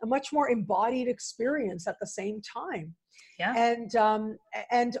 a much more embodied experience at the same time. Yeah.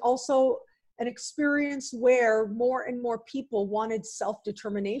 And also an experience where more and more people wanted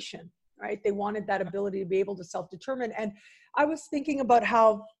self-determination, right? They wanted that ability to be able to self-determine. And I was thinking about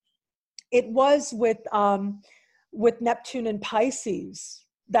how it was with Neptune and Pisces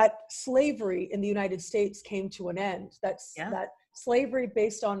that slavery in the United States came to an end. That slavery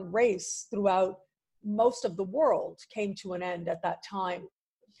based on race throughout most of the world came to an end at that time.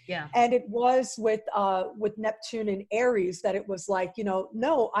 Yeah. And it was with Neptune and Aries that it was like, you know,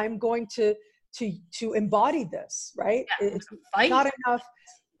 no, I'm going to embody this, right? Yeah, it's not enough.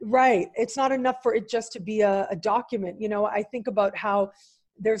 Right. It's not enough for it just to be a document. You know, I think about how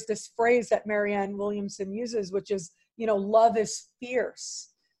there's this phrase that Marianne Williamson uses, which is, you know, love is fierce,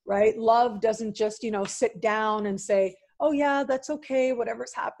 right? Love doesn't just, you know, sit down and say, oh yeah, that's okay.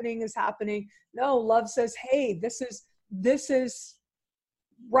 Whatever's happening is happening. No, love says, hey, this is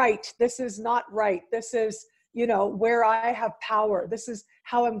right. This is not right. This is, you know, where I have power. This is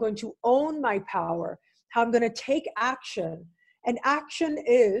how I'm going to own my power, how I'm going to take action. And action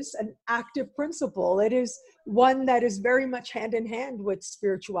is an active principle. It is one that is very much hand in hand with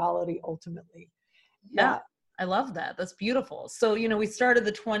spirituality, ultimately. Yeah. I love that. That's beautiful. So, you know, we started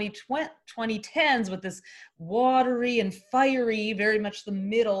the 2010s with this watery and fiery, very much the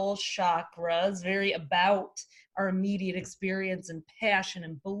middle chakras, very about our immediate experience and passion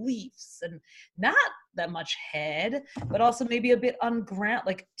and beliefs, and not that much head, but also maybe a bit ungrounded,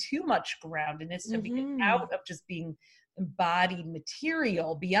 like too much groundedness to be out of just being embodied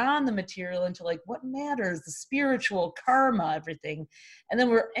material, beyond the material into like what matters, the spiritual, karma, everything. And then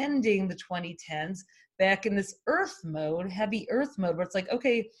we're ending the 2010s back in this earth mode, heavy earth mode, where it's like,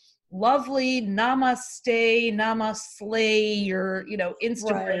 okay, lovely, namaste, slay your, you know,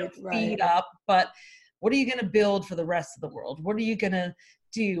 Instagram feed up, but what are you going to build for the rest of the world? What are you going to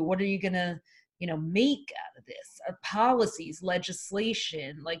do? What are you going to, you know, make out of this? Our policies,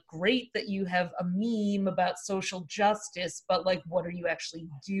 legislation, like great that you have a meme about social justice, but like, what are you actually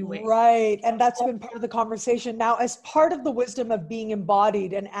doing? Right. And that's been part of the conversation. Now, as part of the wisdom of being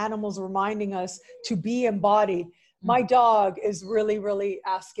embodied and animals reminding us to be embodied, my dog is really, really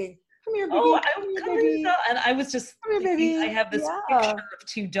asking, come here, baby. Oh, come here, and I was just thinking, I have this picture of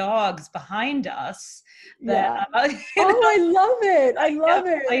two dogs behind us. That, oh, I love it. I love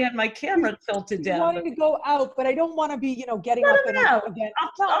it. I had my camera tilted down. I wanted to go out, but I don't want to be, you know, getting up and out again.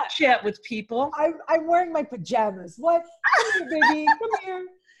 I'll chat with people. I'm wearing my pajamas. What? Come here, baby. Come here.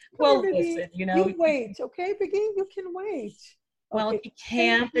 Come here, Well, Biggie. listen, you know, You wait, okay, Biggie? You can wait. well, if Okay. you Thank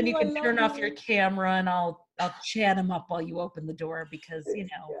can't, then you you. I can love turn off your you. camera and I'll chat him up while you open the door because, Yeah,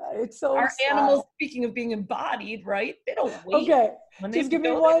 it's so our sad. animals, speaking of being embodied, right? They don't wait. Okay, When they just have to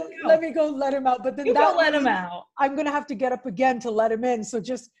give me go, they one. have to Let go. me go let him out. But then You go that let him means out. I'm going to have to get up again to let him in. So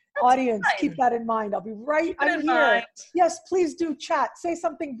just That's audience, keep fine. that in mind. I'll be right. Keep it I'm in here. mind. Yes, please do chat. Say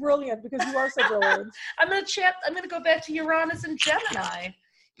something brilliant because you are so brilliant. I'm going to go back to Uranus and Gemini,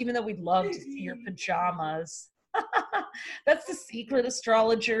 even though we'd love to see your pajamas. That's the secret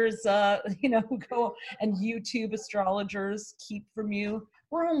astrologers, who go and YouTube astrologers keep from you.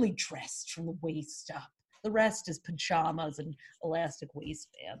 We're only dressed from the waist up. The rest is pajamas and elastic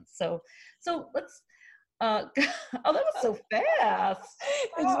waistbands. So let's. Oh, that was so fast.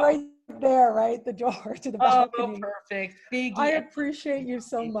 It's right there, right? The door to the Oh, balcony. perfect. Biggie. I appreciate you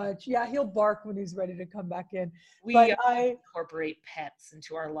so much. Yeah, he'll bark when he's ready to come back in. We But I incorporate pets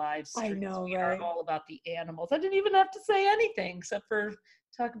into our live streams. know, We right? are all about the animals. I didn't even have to say anything except for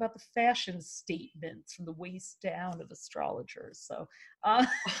talk about the fashion statements from the waist down of astrologers. So, oh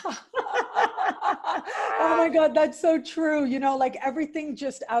my God, that's so true. You know, like everything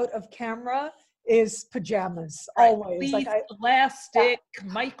just out of camera is pajamas, right. always. Fleece, Like elastic,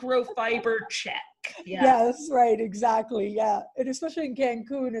 microfiber, check. Yeah. yes, right, exactly. Yeah. And especially in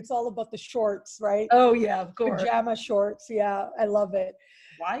Cancun, it's all about the shorts, right? Oh yeah, of course. Pajama shorts. Yeah, I love it.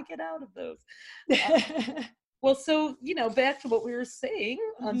 Why get out of those? Well, so, back to what we were saying,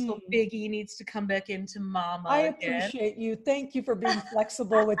 until Biggie needs to come back into Mama I again. appreciate you. Thank you for being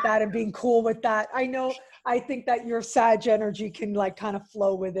flexible with that and being cool with that. I think that your Sag energy can like kind of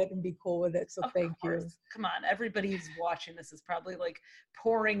flow with it and be cool with it. So thank you. Come on, everybody who's watching this is probably like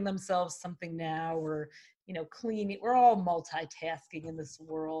pouring themselves something now or, cleaning. We're all multitasking in this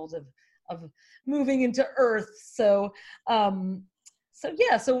world of moving into Earth. So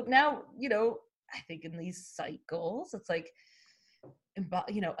so now, I think in these cycles, it's like,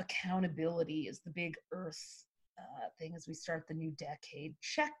 accountability is the big Earth thing as we start the new decade.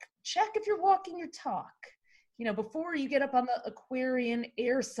 Check if you're walking your talk. Before you get up on the Aquarian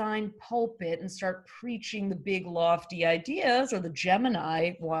air sign pulpit and start preaching the big lofty ideas, or the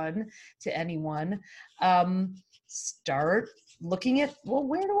Gemini one to anyone, start looking at, well,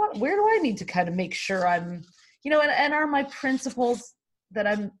 where do I need to kind of make sure I'm, and are my principles that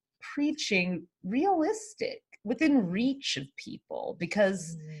I'm preaching realistic, within reach of people?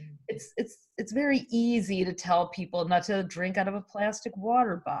 Because it's very easy to tell people not to drink out of a plastic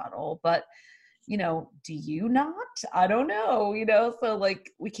water bottle, but do you not? I don't know, so like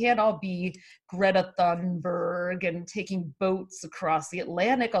we can't all be Greta Thunberg and taking boats across the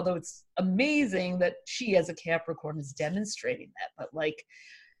Atlantic, although it's amazing that she as a Capricorn is demonstrating that. But like,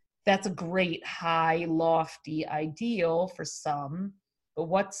 that's a great high lofty ideal for some, but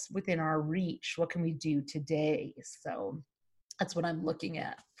what's within our reach? What can we do today? So that's what I'm looking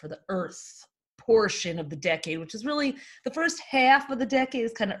at for the Earth portion of the decade, which is really the first half of the decade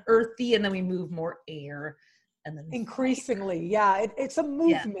is kind of earthy, and then we move more air, and then increasingly it's a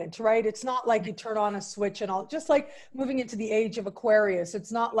movement, right? It's not like you turn on a switch and all, just like moving into the age of Aquarius.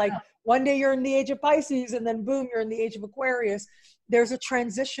 It's not like one day you're in the age of Pisces and then boom, you're in the age of Aquarius. There's a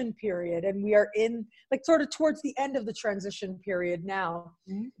transition period, and we are in like sort of towards the end of the transition period now.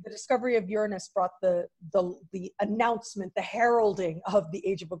 The discovery of Uranus brought the announcement, the heralding of the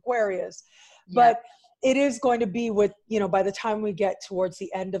age of Aquarius. But it is going to be with, by the time we get towards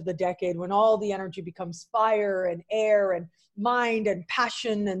the end of the decade, when all the energy becomes fire and air and mind and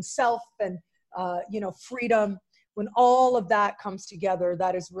passion and self and, freedom, when all of that comes together,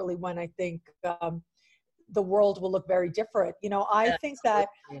 that is really when I think the world will look very different. I think that,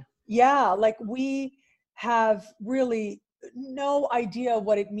 like we have really no idea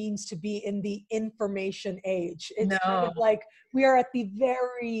what it means to be in the information age. It's kind of like we are at the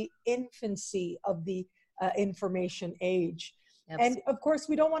very infancy of the information age. Absolutely. And of course,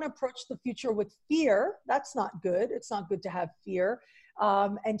 we don't want to approach the future with fear. That's not good. It's not good to have fear.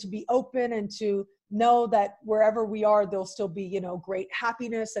 And to be open and to know that wherever we are, there'll still be, great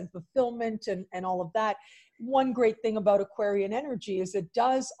happiness and fulfillment and all of that. One great thing about Aquarian energy is it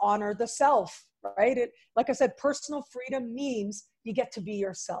does honor the self, right? Like I said, personal freedom means you get to be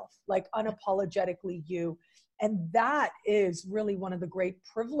yourself, like unapologetically you. And that is really one of the great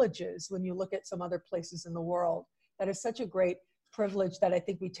privileges when you look at some other places in the world. That is such a great privilege that I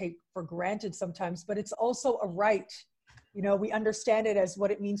think we take for granted sometimes, but it's also a right. We understand it as what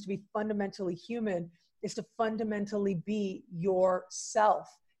it means to be fundamentally human is to fundamentally be yourself,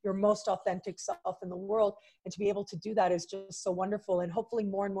 your most authentic self in the world. And to be able to do that is just so wonderful. And hopefully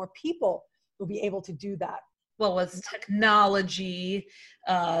more and more people will be able to do that. Well, as technology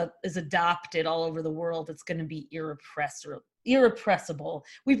is adopted all over the world, it's going to be irrepressible.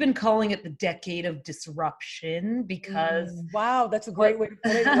 We've been calling it the decade of disruption because Wow, that's a great way to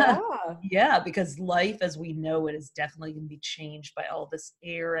put it. Yeah. yeah, because life as we know it is definitely going to be changed by all this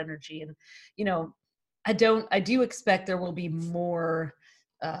air energy. And, you know, I do expect there will be more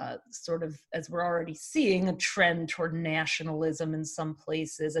sort of, as we're already seeing, a trend toward nationalism in some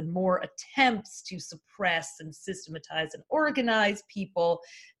places and more attempts to suppress and systematize and organize people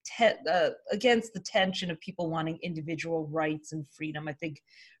against the tension of people wanting individual rights and freedom. I think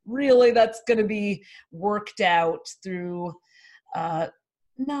really that's going to be worked out through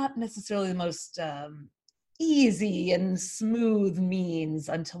not necessarily the most easy and smooth means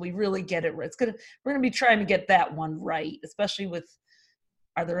until we really get it right. We're going to be trying to get that one right, especially with,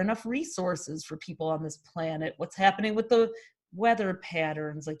 are there enough resources for people on this planet? What's happening with the weather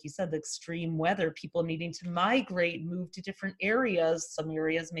patterns? Like you said, the extreme weather, people needing to migrate, move to different areas. Some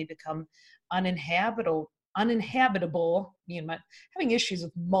areas may become uninhabitable. Me and my having issues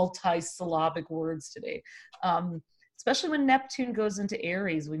with multi-syllabic words today. Especially when Neptune goes into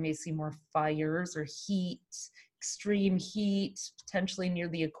Aries, we may see more fires or heat, extreme heat, potentially near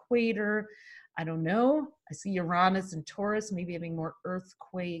the equator. I don't know. I see Uranus and Taurus maybe having more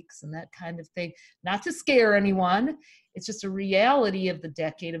earthquakes and that kind of thing. Not to scare anyone. It's just a reality of the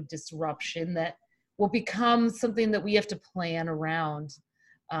decade of disruption that will become something that we have to plan around.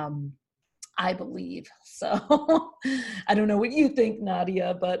 I believe. So I don't know what you think,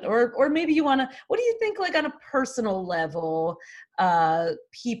 Nadia, but, or maybe you want to, what do you think, like on a personal level,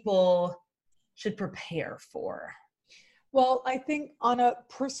 people should prepare for? Well, I think on a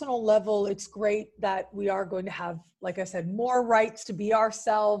personal level, it's great that we are going to have, like I said, more rights to be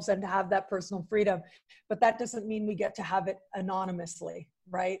ourselves and to have that personal freedom. But that doesn't mean we get to have it anonymously,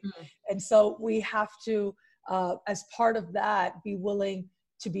 right? Mm. And so we have to, as part of that, be willing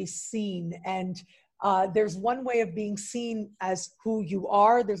to be seen. And there's one way of being seen as who you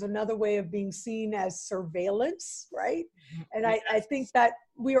are. There's another way of being seen as surveillance, right? And I think that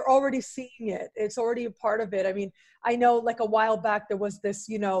we are already seeing it. It's already a part of it. I mean, I know like a while back, there was this,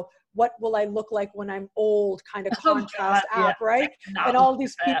 you know, what will I look like when I'm old kind of contrast app, Yeah. right? And all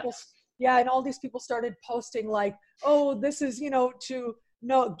these people, yeah, and all these people started posting like, oh, this is, you know, to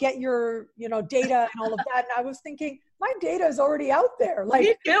get your, you know, data and all of that. And I was thinking, my data is already out there. Like,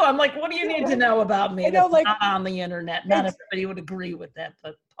 me too. I'm like, what do you need to know about me? I know, That's like, not on the internet. Not everybody would agree with that,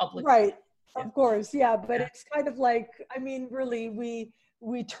 but public. right. Yeah. Of course. Yeah. But it's kind of like, I mean, really,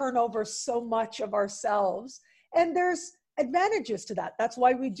 we turn over so much of ourselves, and there's advantages to that. That's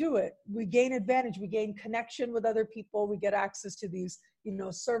why we do it. We gain advantage. We gain connection with other people. We get access to these, you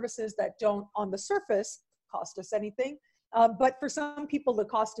know, services that don't on the surface cost us anything. But for some people, the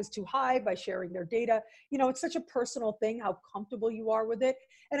cost is too high by sharing their data. You know, it's such a personal thing, how comfortable you are with it.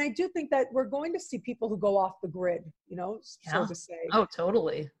 And I do think that we're going to see people who go off the grid, you know, so to say. Oh,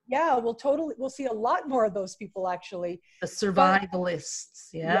 totally. Yeah, we'll see a lot more of those people actually. The survivalists.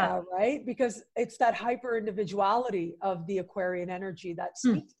 Yeah, right. Because it's that hyper individuality of the Aquarian energy that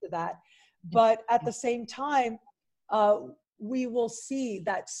speaks to that. But at the same time, we will see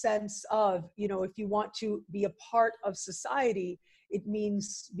that sense of, you know, if you want to be a part of society, it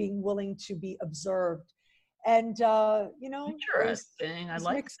means being willing to be observed. And, you know, interesting. I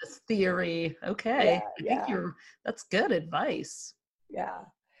like this theory. Okay. Yeah, I think that's good advice. Yeah.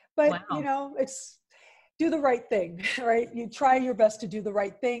 But, you know, it's do the right thing, right? You try your best to do the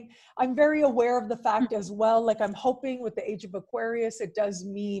right thing. I'm very aware of the fact as well, like I'm hoping with the age of Aquarius, it does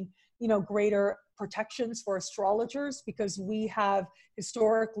mean, you know, greater protections for astrologers because we have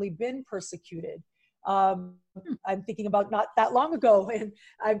historically been persecuted. I'm thinking about not that long ago, and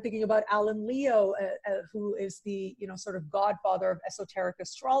I'm thinking about Alan Leo, who is the, you know, sort of godfather of esoteric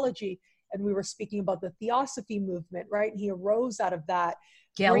astrology. And we were speaking about the Theosophy movement, right? He arose out of that.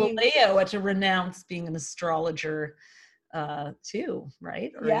 Galileo had to renounce being an astrologer too,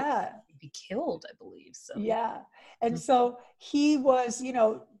 right? Or he'd be killed, I believe. So yeah. And so he was, you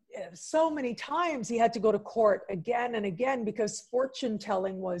know, so many times he had to go to court again and again because fortune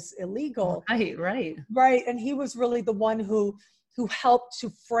telling was illegal. Right. And he was really the one who helped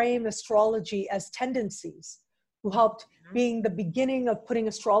to frame astrology as tendencies, who helped being the beginning of putting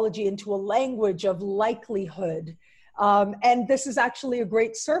astrology into a language of likelihood. And this is actually a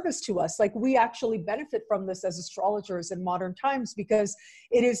great service to us. Like we actually benefit from this as astrologers in modern times because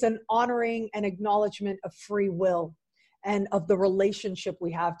it is an honoring and acknowledgement of free will and of the relationship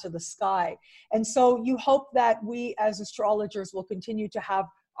we have to the sky. And so you hope that we as astrologers will continue to have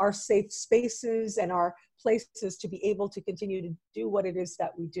our safe spaces and our places to be able to continue to do what it is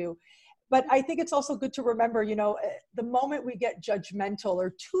that we do. But I think it's also good to remember, the moment we get judgmental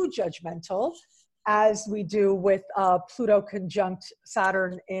or too judgmental, as we do with Pluto conjunct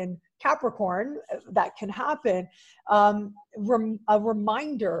Saturn in Capricorn, that can happen. A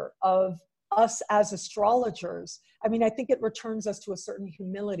reminder of us as astrologers. I mean, I think it returns us to a certain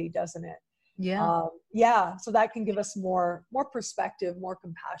humility, doesn't it? Yeah. Yeah. So that can give us more perspective, more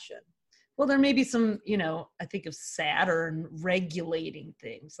compassion. Well, there may be some, I think of Saturn regulating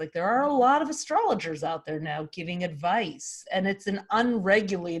things. Like there are a lot of astrologers out there now giving advice, and it's an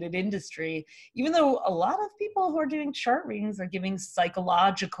unregulated industry, even though a lot of people who are doing chart readings are giving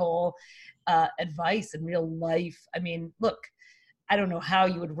psychological advice in real life. I mean, look, I don't know how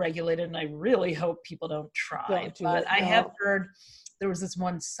you would regulate it, and I really hope people don't try. But I have heard there was this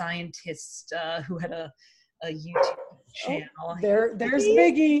one scientist who had a YouTube channel. Oh, there's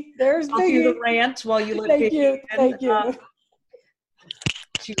Biggie. There's I'll Biggie. do the rant while you let Thank Biggie you. in. Thank you.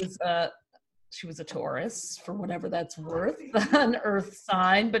 She was a Taurus, for whatever that's worth, an Earth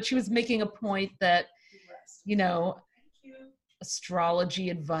sign, but she was making a point that, astrology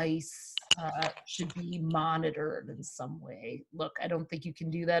advice should be monitored in some way. Look, I don't think you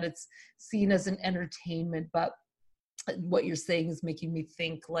can do that. It's seen as an entertainment, but what you're saying is making me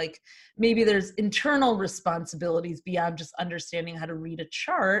think like maybe there's internal responsibilities beyond just understanding how to read a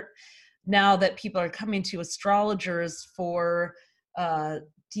chart. Now that people are coming to astrologers for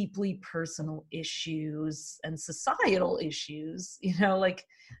deeply personal issues and societal issues, like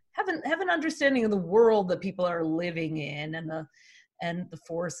have an understanding of the world that people are living in, and the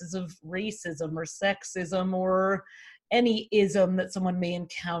forces of racism or sexism or any ism that someone may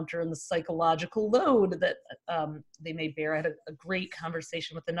encounter, and the psychological load that they may bear. I had a great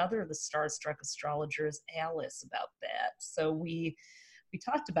conversation with another of the Starstruck astrologers, Alice, about that. So we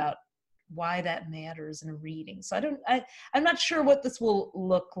talked about why that matters in a reading. So I'm not sure what this will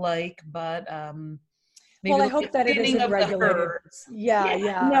look like, but maybe I hope that it isn't regulated.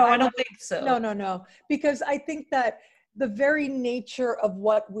 Yeah. No, I don't think so. No. Because I think that the very nature of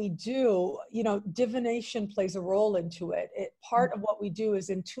what we do, divination plays a role into it. Part of what we do is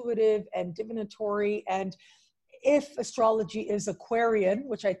intuitive and divinatory. And if astrology is Aquarian,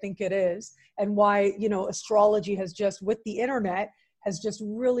 which I think it is, and why, astrology has just, with the internet, has just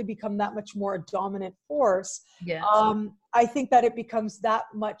really become that much more a dominant force. Yes. I think that it becomes that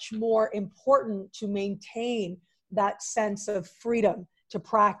much more important to maintain that sense of freedom to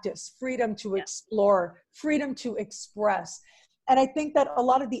practice, freedom to explore, freedom to express. And I think that a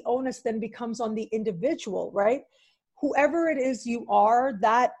lot of the onus then becomes on the individual, right? Whoever it is you are,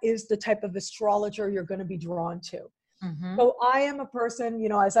 that is the type of astrologer you're going to be drawn to. Mm-hmm. So I am a person,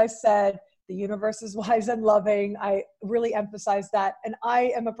 as I said, the universe is wise and loving. I really emphasize that. And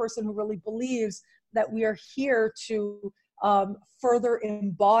I am a person who really believes that we are here to further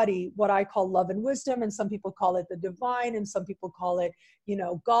embody what I call love and wisdom. And some people call it the divine, and some people call it,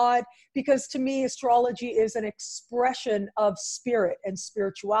 God. Because to me, astrology is an expression of spirit and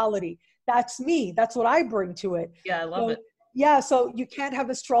spirituality. That's me. That's what I bring to it. Yeah, I love it. Yeah, so you can't have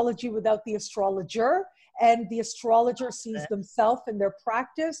astrology without the astrologer. And the astrologer sees themselves in their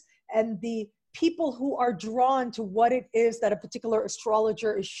practice, and the people who are drawn to what it is that a particular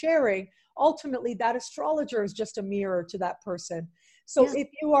astrologer is sharing, ultimately that astrologer is just a mirror to that person. So if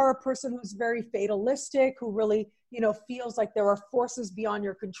you are a person who's very fatalistic, who really, feels like there are forces beyond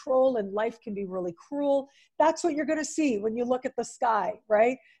your control and life can be really cruel, that's what you're going to see when you look at the sky,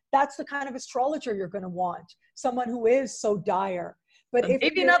 right? That's the kind of astrologer you're going to want. Someone who is so dire. But if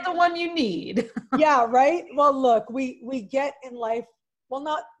maybe not the one you need. Yeah, right? Well, look, we get in life,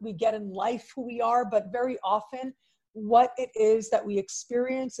 we get in life who we are, but very often what it is that we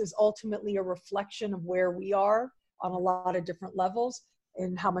experience is ultimately a reflection of where we are on a lot of different levels,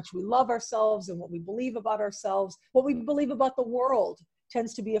 and how much we love ourselves and what we believe about ourselves. What we believe about the world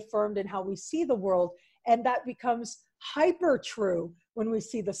tends to be affirmed in how we see the world. And that becomes hyper true when we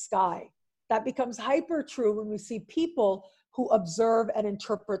see the sky. That becomes hyper true when we see people who observe and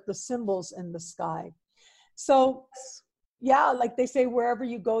interpret the symbols in the sky. So yeah, like they say, wherever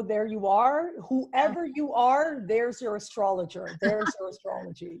you go, there you are. Whoever you are, there's your astrologer. There's your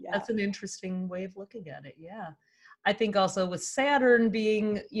astrology. Yeah. That's an interesting way of looking at it. Yeah. I think also with Saturn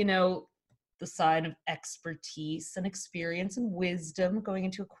being, the sign of expertise and experience and wisdom, going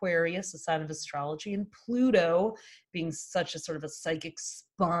into Aquarius, a sign of astrology, and Pluto being such a sort of a psychic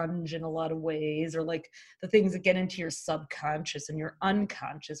sponge in a lot of ways, or like the things that get into your subconscious and your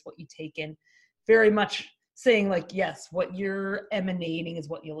unconscious, what you take in, very much saying like, yes, what you're emanating is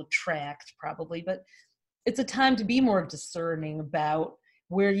what you'll attract probably, but it's a time to be more discerning about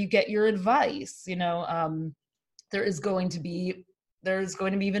where you get your advice. There is going to be there's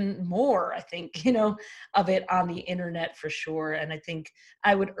going to be even more, I think, you know, of it on the internet for sure. And I think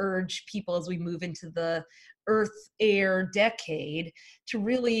I would urge people as we move into the Earth Air decade to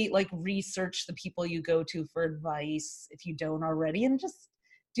really like research the people you go to for advice if you don't already, and just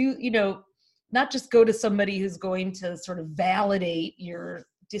do, you know, not just go to somebody who's going to sort of validate your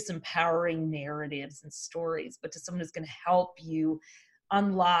disempowering narratives and stories, but to someone who's going to help you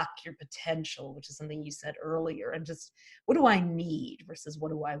unlock your potential, which is something you said earlier. And just, what do I need versus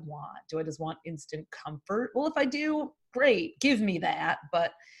what do I want? Do I just want instant comfort? Well, if I do, great, give me that.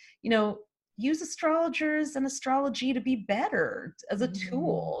 But, you know, use astrologers and astrology to be better as a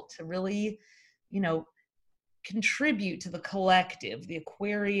tool to really, you know, contribute to the collective. The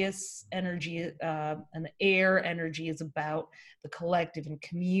Aquarius energy and the air energy is about the collective and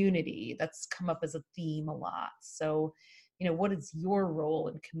community. That's come up as a theme a lot. So, you know, what is your role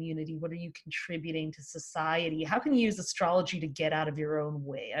in community? What are you contributing to society? How can you use astrology to get out of your own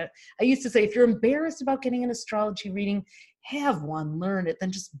way? I used to say, if you're embarrassed about getting an astrology reading, have one, learn it,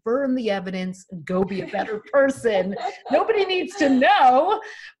 then just burn the evidence and go be a better person. Nobody needs to know,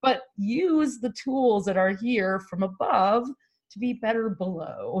 but use the tools that are here from above to be better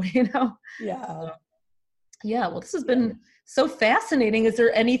below, you know? Yeah. Yeah, well, this has been so fascinating. Is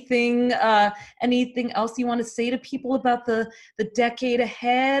there anything else you want to say to people about the decade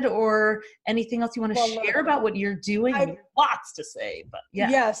ahead, or anything else you want to share about what you're doing? I mean, lots to say, but yeah.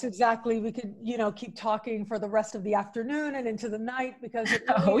 Yes, exactly. We could, you know, keep talking for the rest of the afternoon and into the night, because it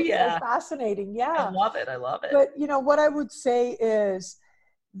really is so fascinating. Yeah. I love it. I love it. But, you know, what I would say is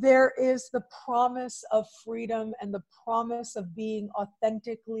there is the promise of freedom and the promise of being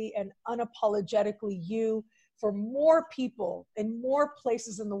authentically and unapologetically you for more people in more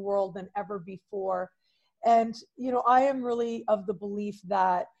places in the world than ever before. And, you know, I am really of the belief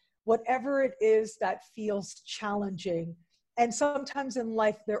that whatever it is that feels challenging, and sometimes in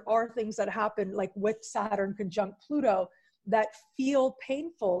life there are things that happen, like with Saturn conjunct Pluto, that feel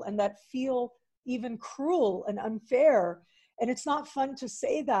painful and that feel even cruel and unfair. And it's not fun to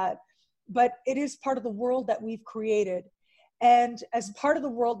say that, but it is part of the world that we've created. And as part of the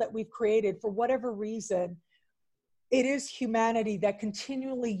world that we've created, for whatever reason, it is humanity that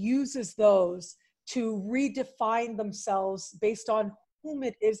continually uses those to redefine themselves based on whom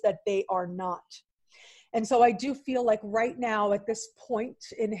it is that they are not. And so I do feel like right now at this point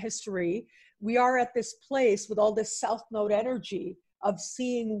in history, we are at this place with all this South Node energy of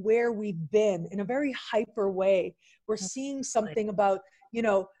seeing where we've been in a very hyper way. We're seeing something about, you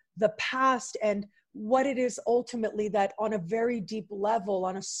know, the past and what it is ultimately that on a very deep level,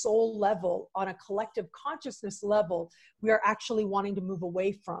 on a soul level, on a collective consciousness level, we are actually wanting to move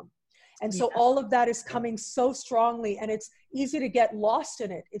away from. And so all of that is coming so strongly, and it's easy to get lost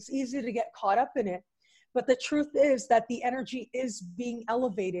in it. It's easy to get caught up in it. But the truth is that the energy is being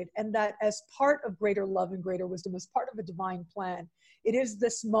elevated, and that as part of greater love and greater wisdom, as part of a divine plan, it is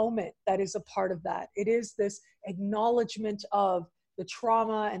this moment that is a part of that. It is this acknowledgement of the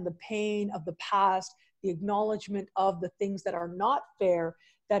trauma and the pain of the past, the acknowledgement of the things that are not fair,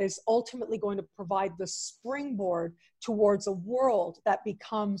 that is ultimately going to provide the springboard towards a world that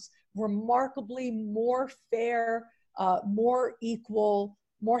becomes remarkably more fair, more equal,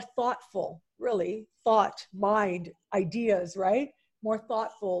 more thoughtful, really, thought, mind, ideas, right? More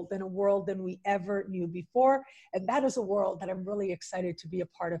thoughtful than a world than we ever knew before. And that is a world that I'm really excited to be a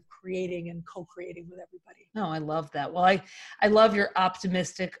part of creating and co-creating with everybody. No, I love that. Well, I love your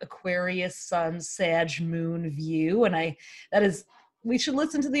optimistic Aquarius Sun Sag Moon view. And we should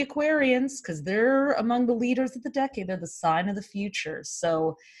listen to the Aquarians because they're among the leaders of the decade. They're the sign of the future.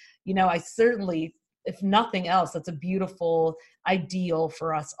 So, you know, I certainly, if nothing else, that's a beautiful ideal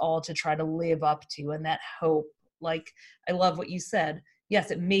for us all to try to live up to, and that hope. Like, I love what you said. Yes,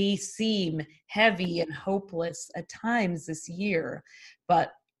 it may seem heavy and hopeless at times this year,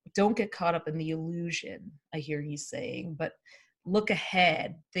 but don't get caught up in the illusion, I hear you saying, but look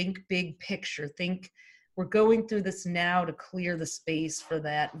ahead, think big picture, think we're going through this now to clear the space for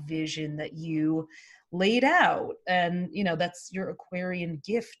that vision that you laid out. And, you know, that's your Aquarian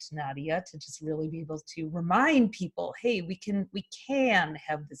gift, Nadia, to just really be able to remind people, hey, we can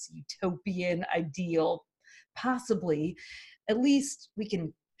have this utopian ideal, possibly, at least we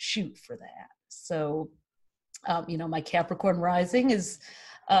can shoot for that. So, you know, my Capricorn rising is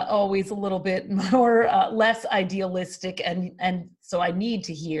always a little bit more less idealistic, and so I need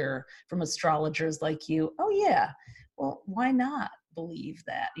to hear from astrologers like you, oh yeah, well, why not believe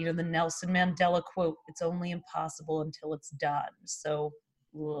that? You know, the Nelson Mandela quote, it's only impossible until it's done. So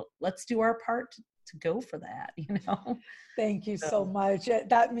let's do our part go for that, you know? Thank you So, so much.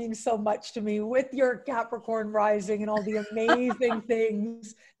 That means so much to me with your Capricorn rising and all the amazing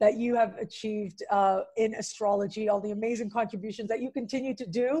things that you have achieved in astrology, all the amazing contributions that you continue to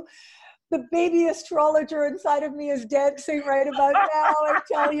do. The baby astrologer inside of me is dancing right about now. I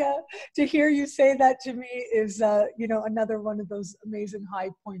tell you, to hear you say that to me is, you know, another one of those amazing high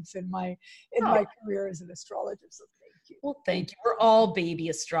points in my career as an astrologer. So thank you. well, thank you. We're all baby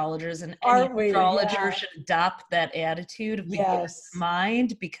astrologers, and any Aren't we? astrologer Yeah. should adopt that attitude of beginner's Yes.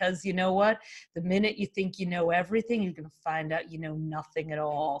 mind, because you know what? The minute you think you know everything, you're going to find out you know nothing at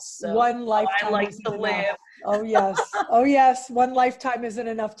all. So One lifetime I like isn't to live. enough. Oh yes. Oh yes. One lifetime isn't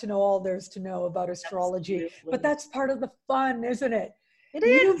enough to know all there's to know about astrology. Absolutely. But that's part of the fun, isn't it? It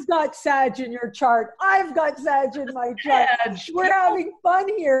is. You've got Sag in your chart. I've got Sag in my chart. Sag. We're having fun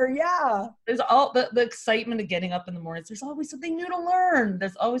here. Yeah. There's all the excitement of getting up in the mornings. There's always something new to learn.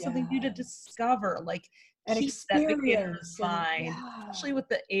 There's always something new to Yes. discover. Like, And keep that beginner's experience. And, mind, yeah. especially with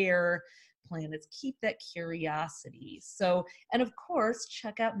the air planets. Keep that curiosity. So, and of course,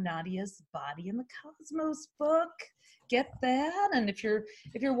 check out Nadia's Body in the Cosmos book. Get that. And if you're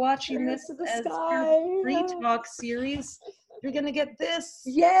watching Cheers this to the as sky. your free talk series, you're gonna get this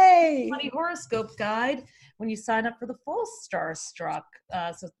Yay. Money horoscope guide when you sign up for the full Starstruck.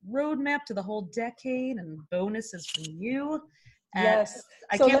 So roadmap to the whole decade and bonuses from you. And Yes.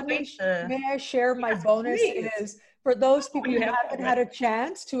 I So can't wait to. may I share my Yes, bonus please. is for those people you who have haven't one. had a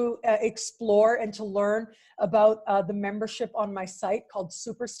chance to explore and to learn about the membership on my site called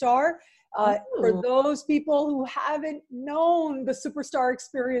Superstar. For Ooh. those people who haven't known the Superstar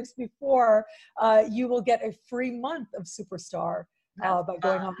experience before, you will get a free month of Superstar by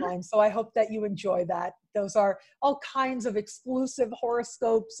going online. So I hope that you enjoy that. Those are all kinds of exclusive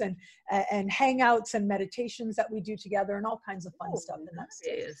horoscopes and hangouts and meditations that we do together, and all kinds of fun stuff in that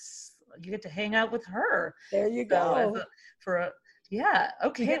space. Nice. You get to hang out with her. There you So go. yeah,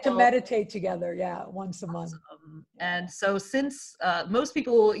 okay. We get to meditate together, once a month. And so since most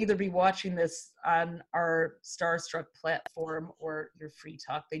people will either be watching this on our Starstruck platform or your free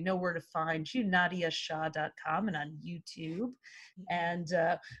talk, they know where to find you, nadiashah.com, and on YouTube. And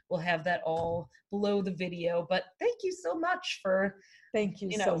we'll have that all below the video. But thank you so much for Thank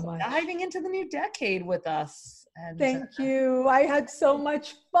you so much. diving into the new decade with us. And thank you. I had so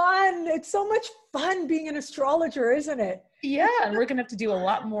much fun. It's so much fun being an astrologer, isn't it? Yeah, and we're gonna have to do a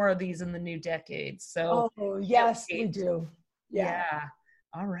lot more of these in the new decade. So yes, we do. Yeah.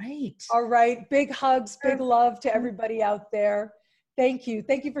 All right. All right. Big hugs, big love to everybody out there. Thank you.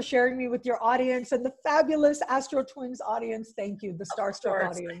 Thank you for sharing me with your audience and the fabulous Astro Twins audience. Thank you, the Starstruck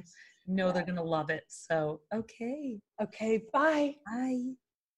audience. No, they're gonna love it. So okay. Okay, bye. Bye.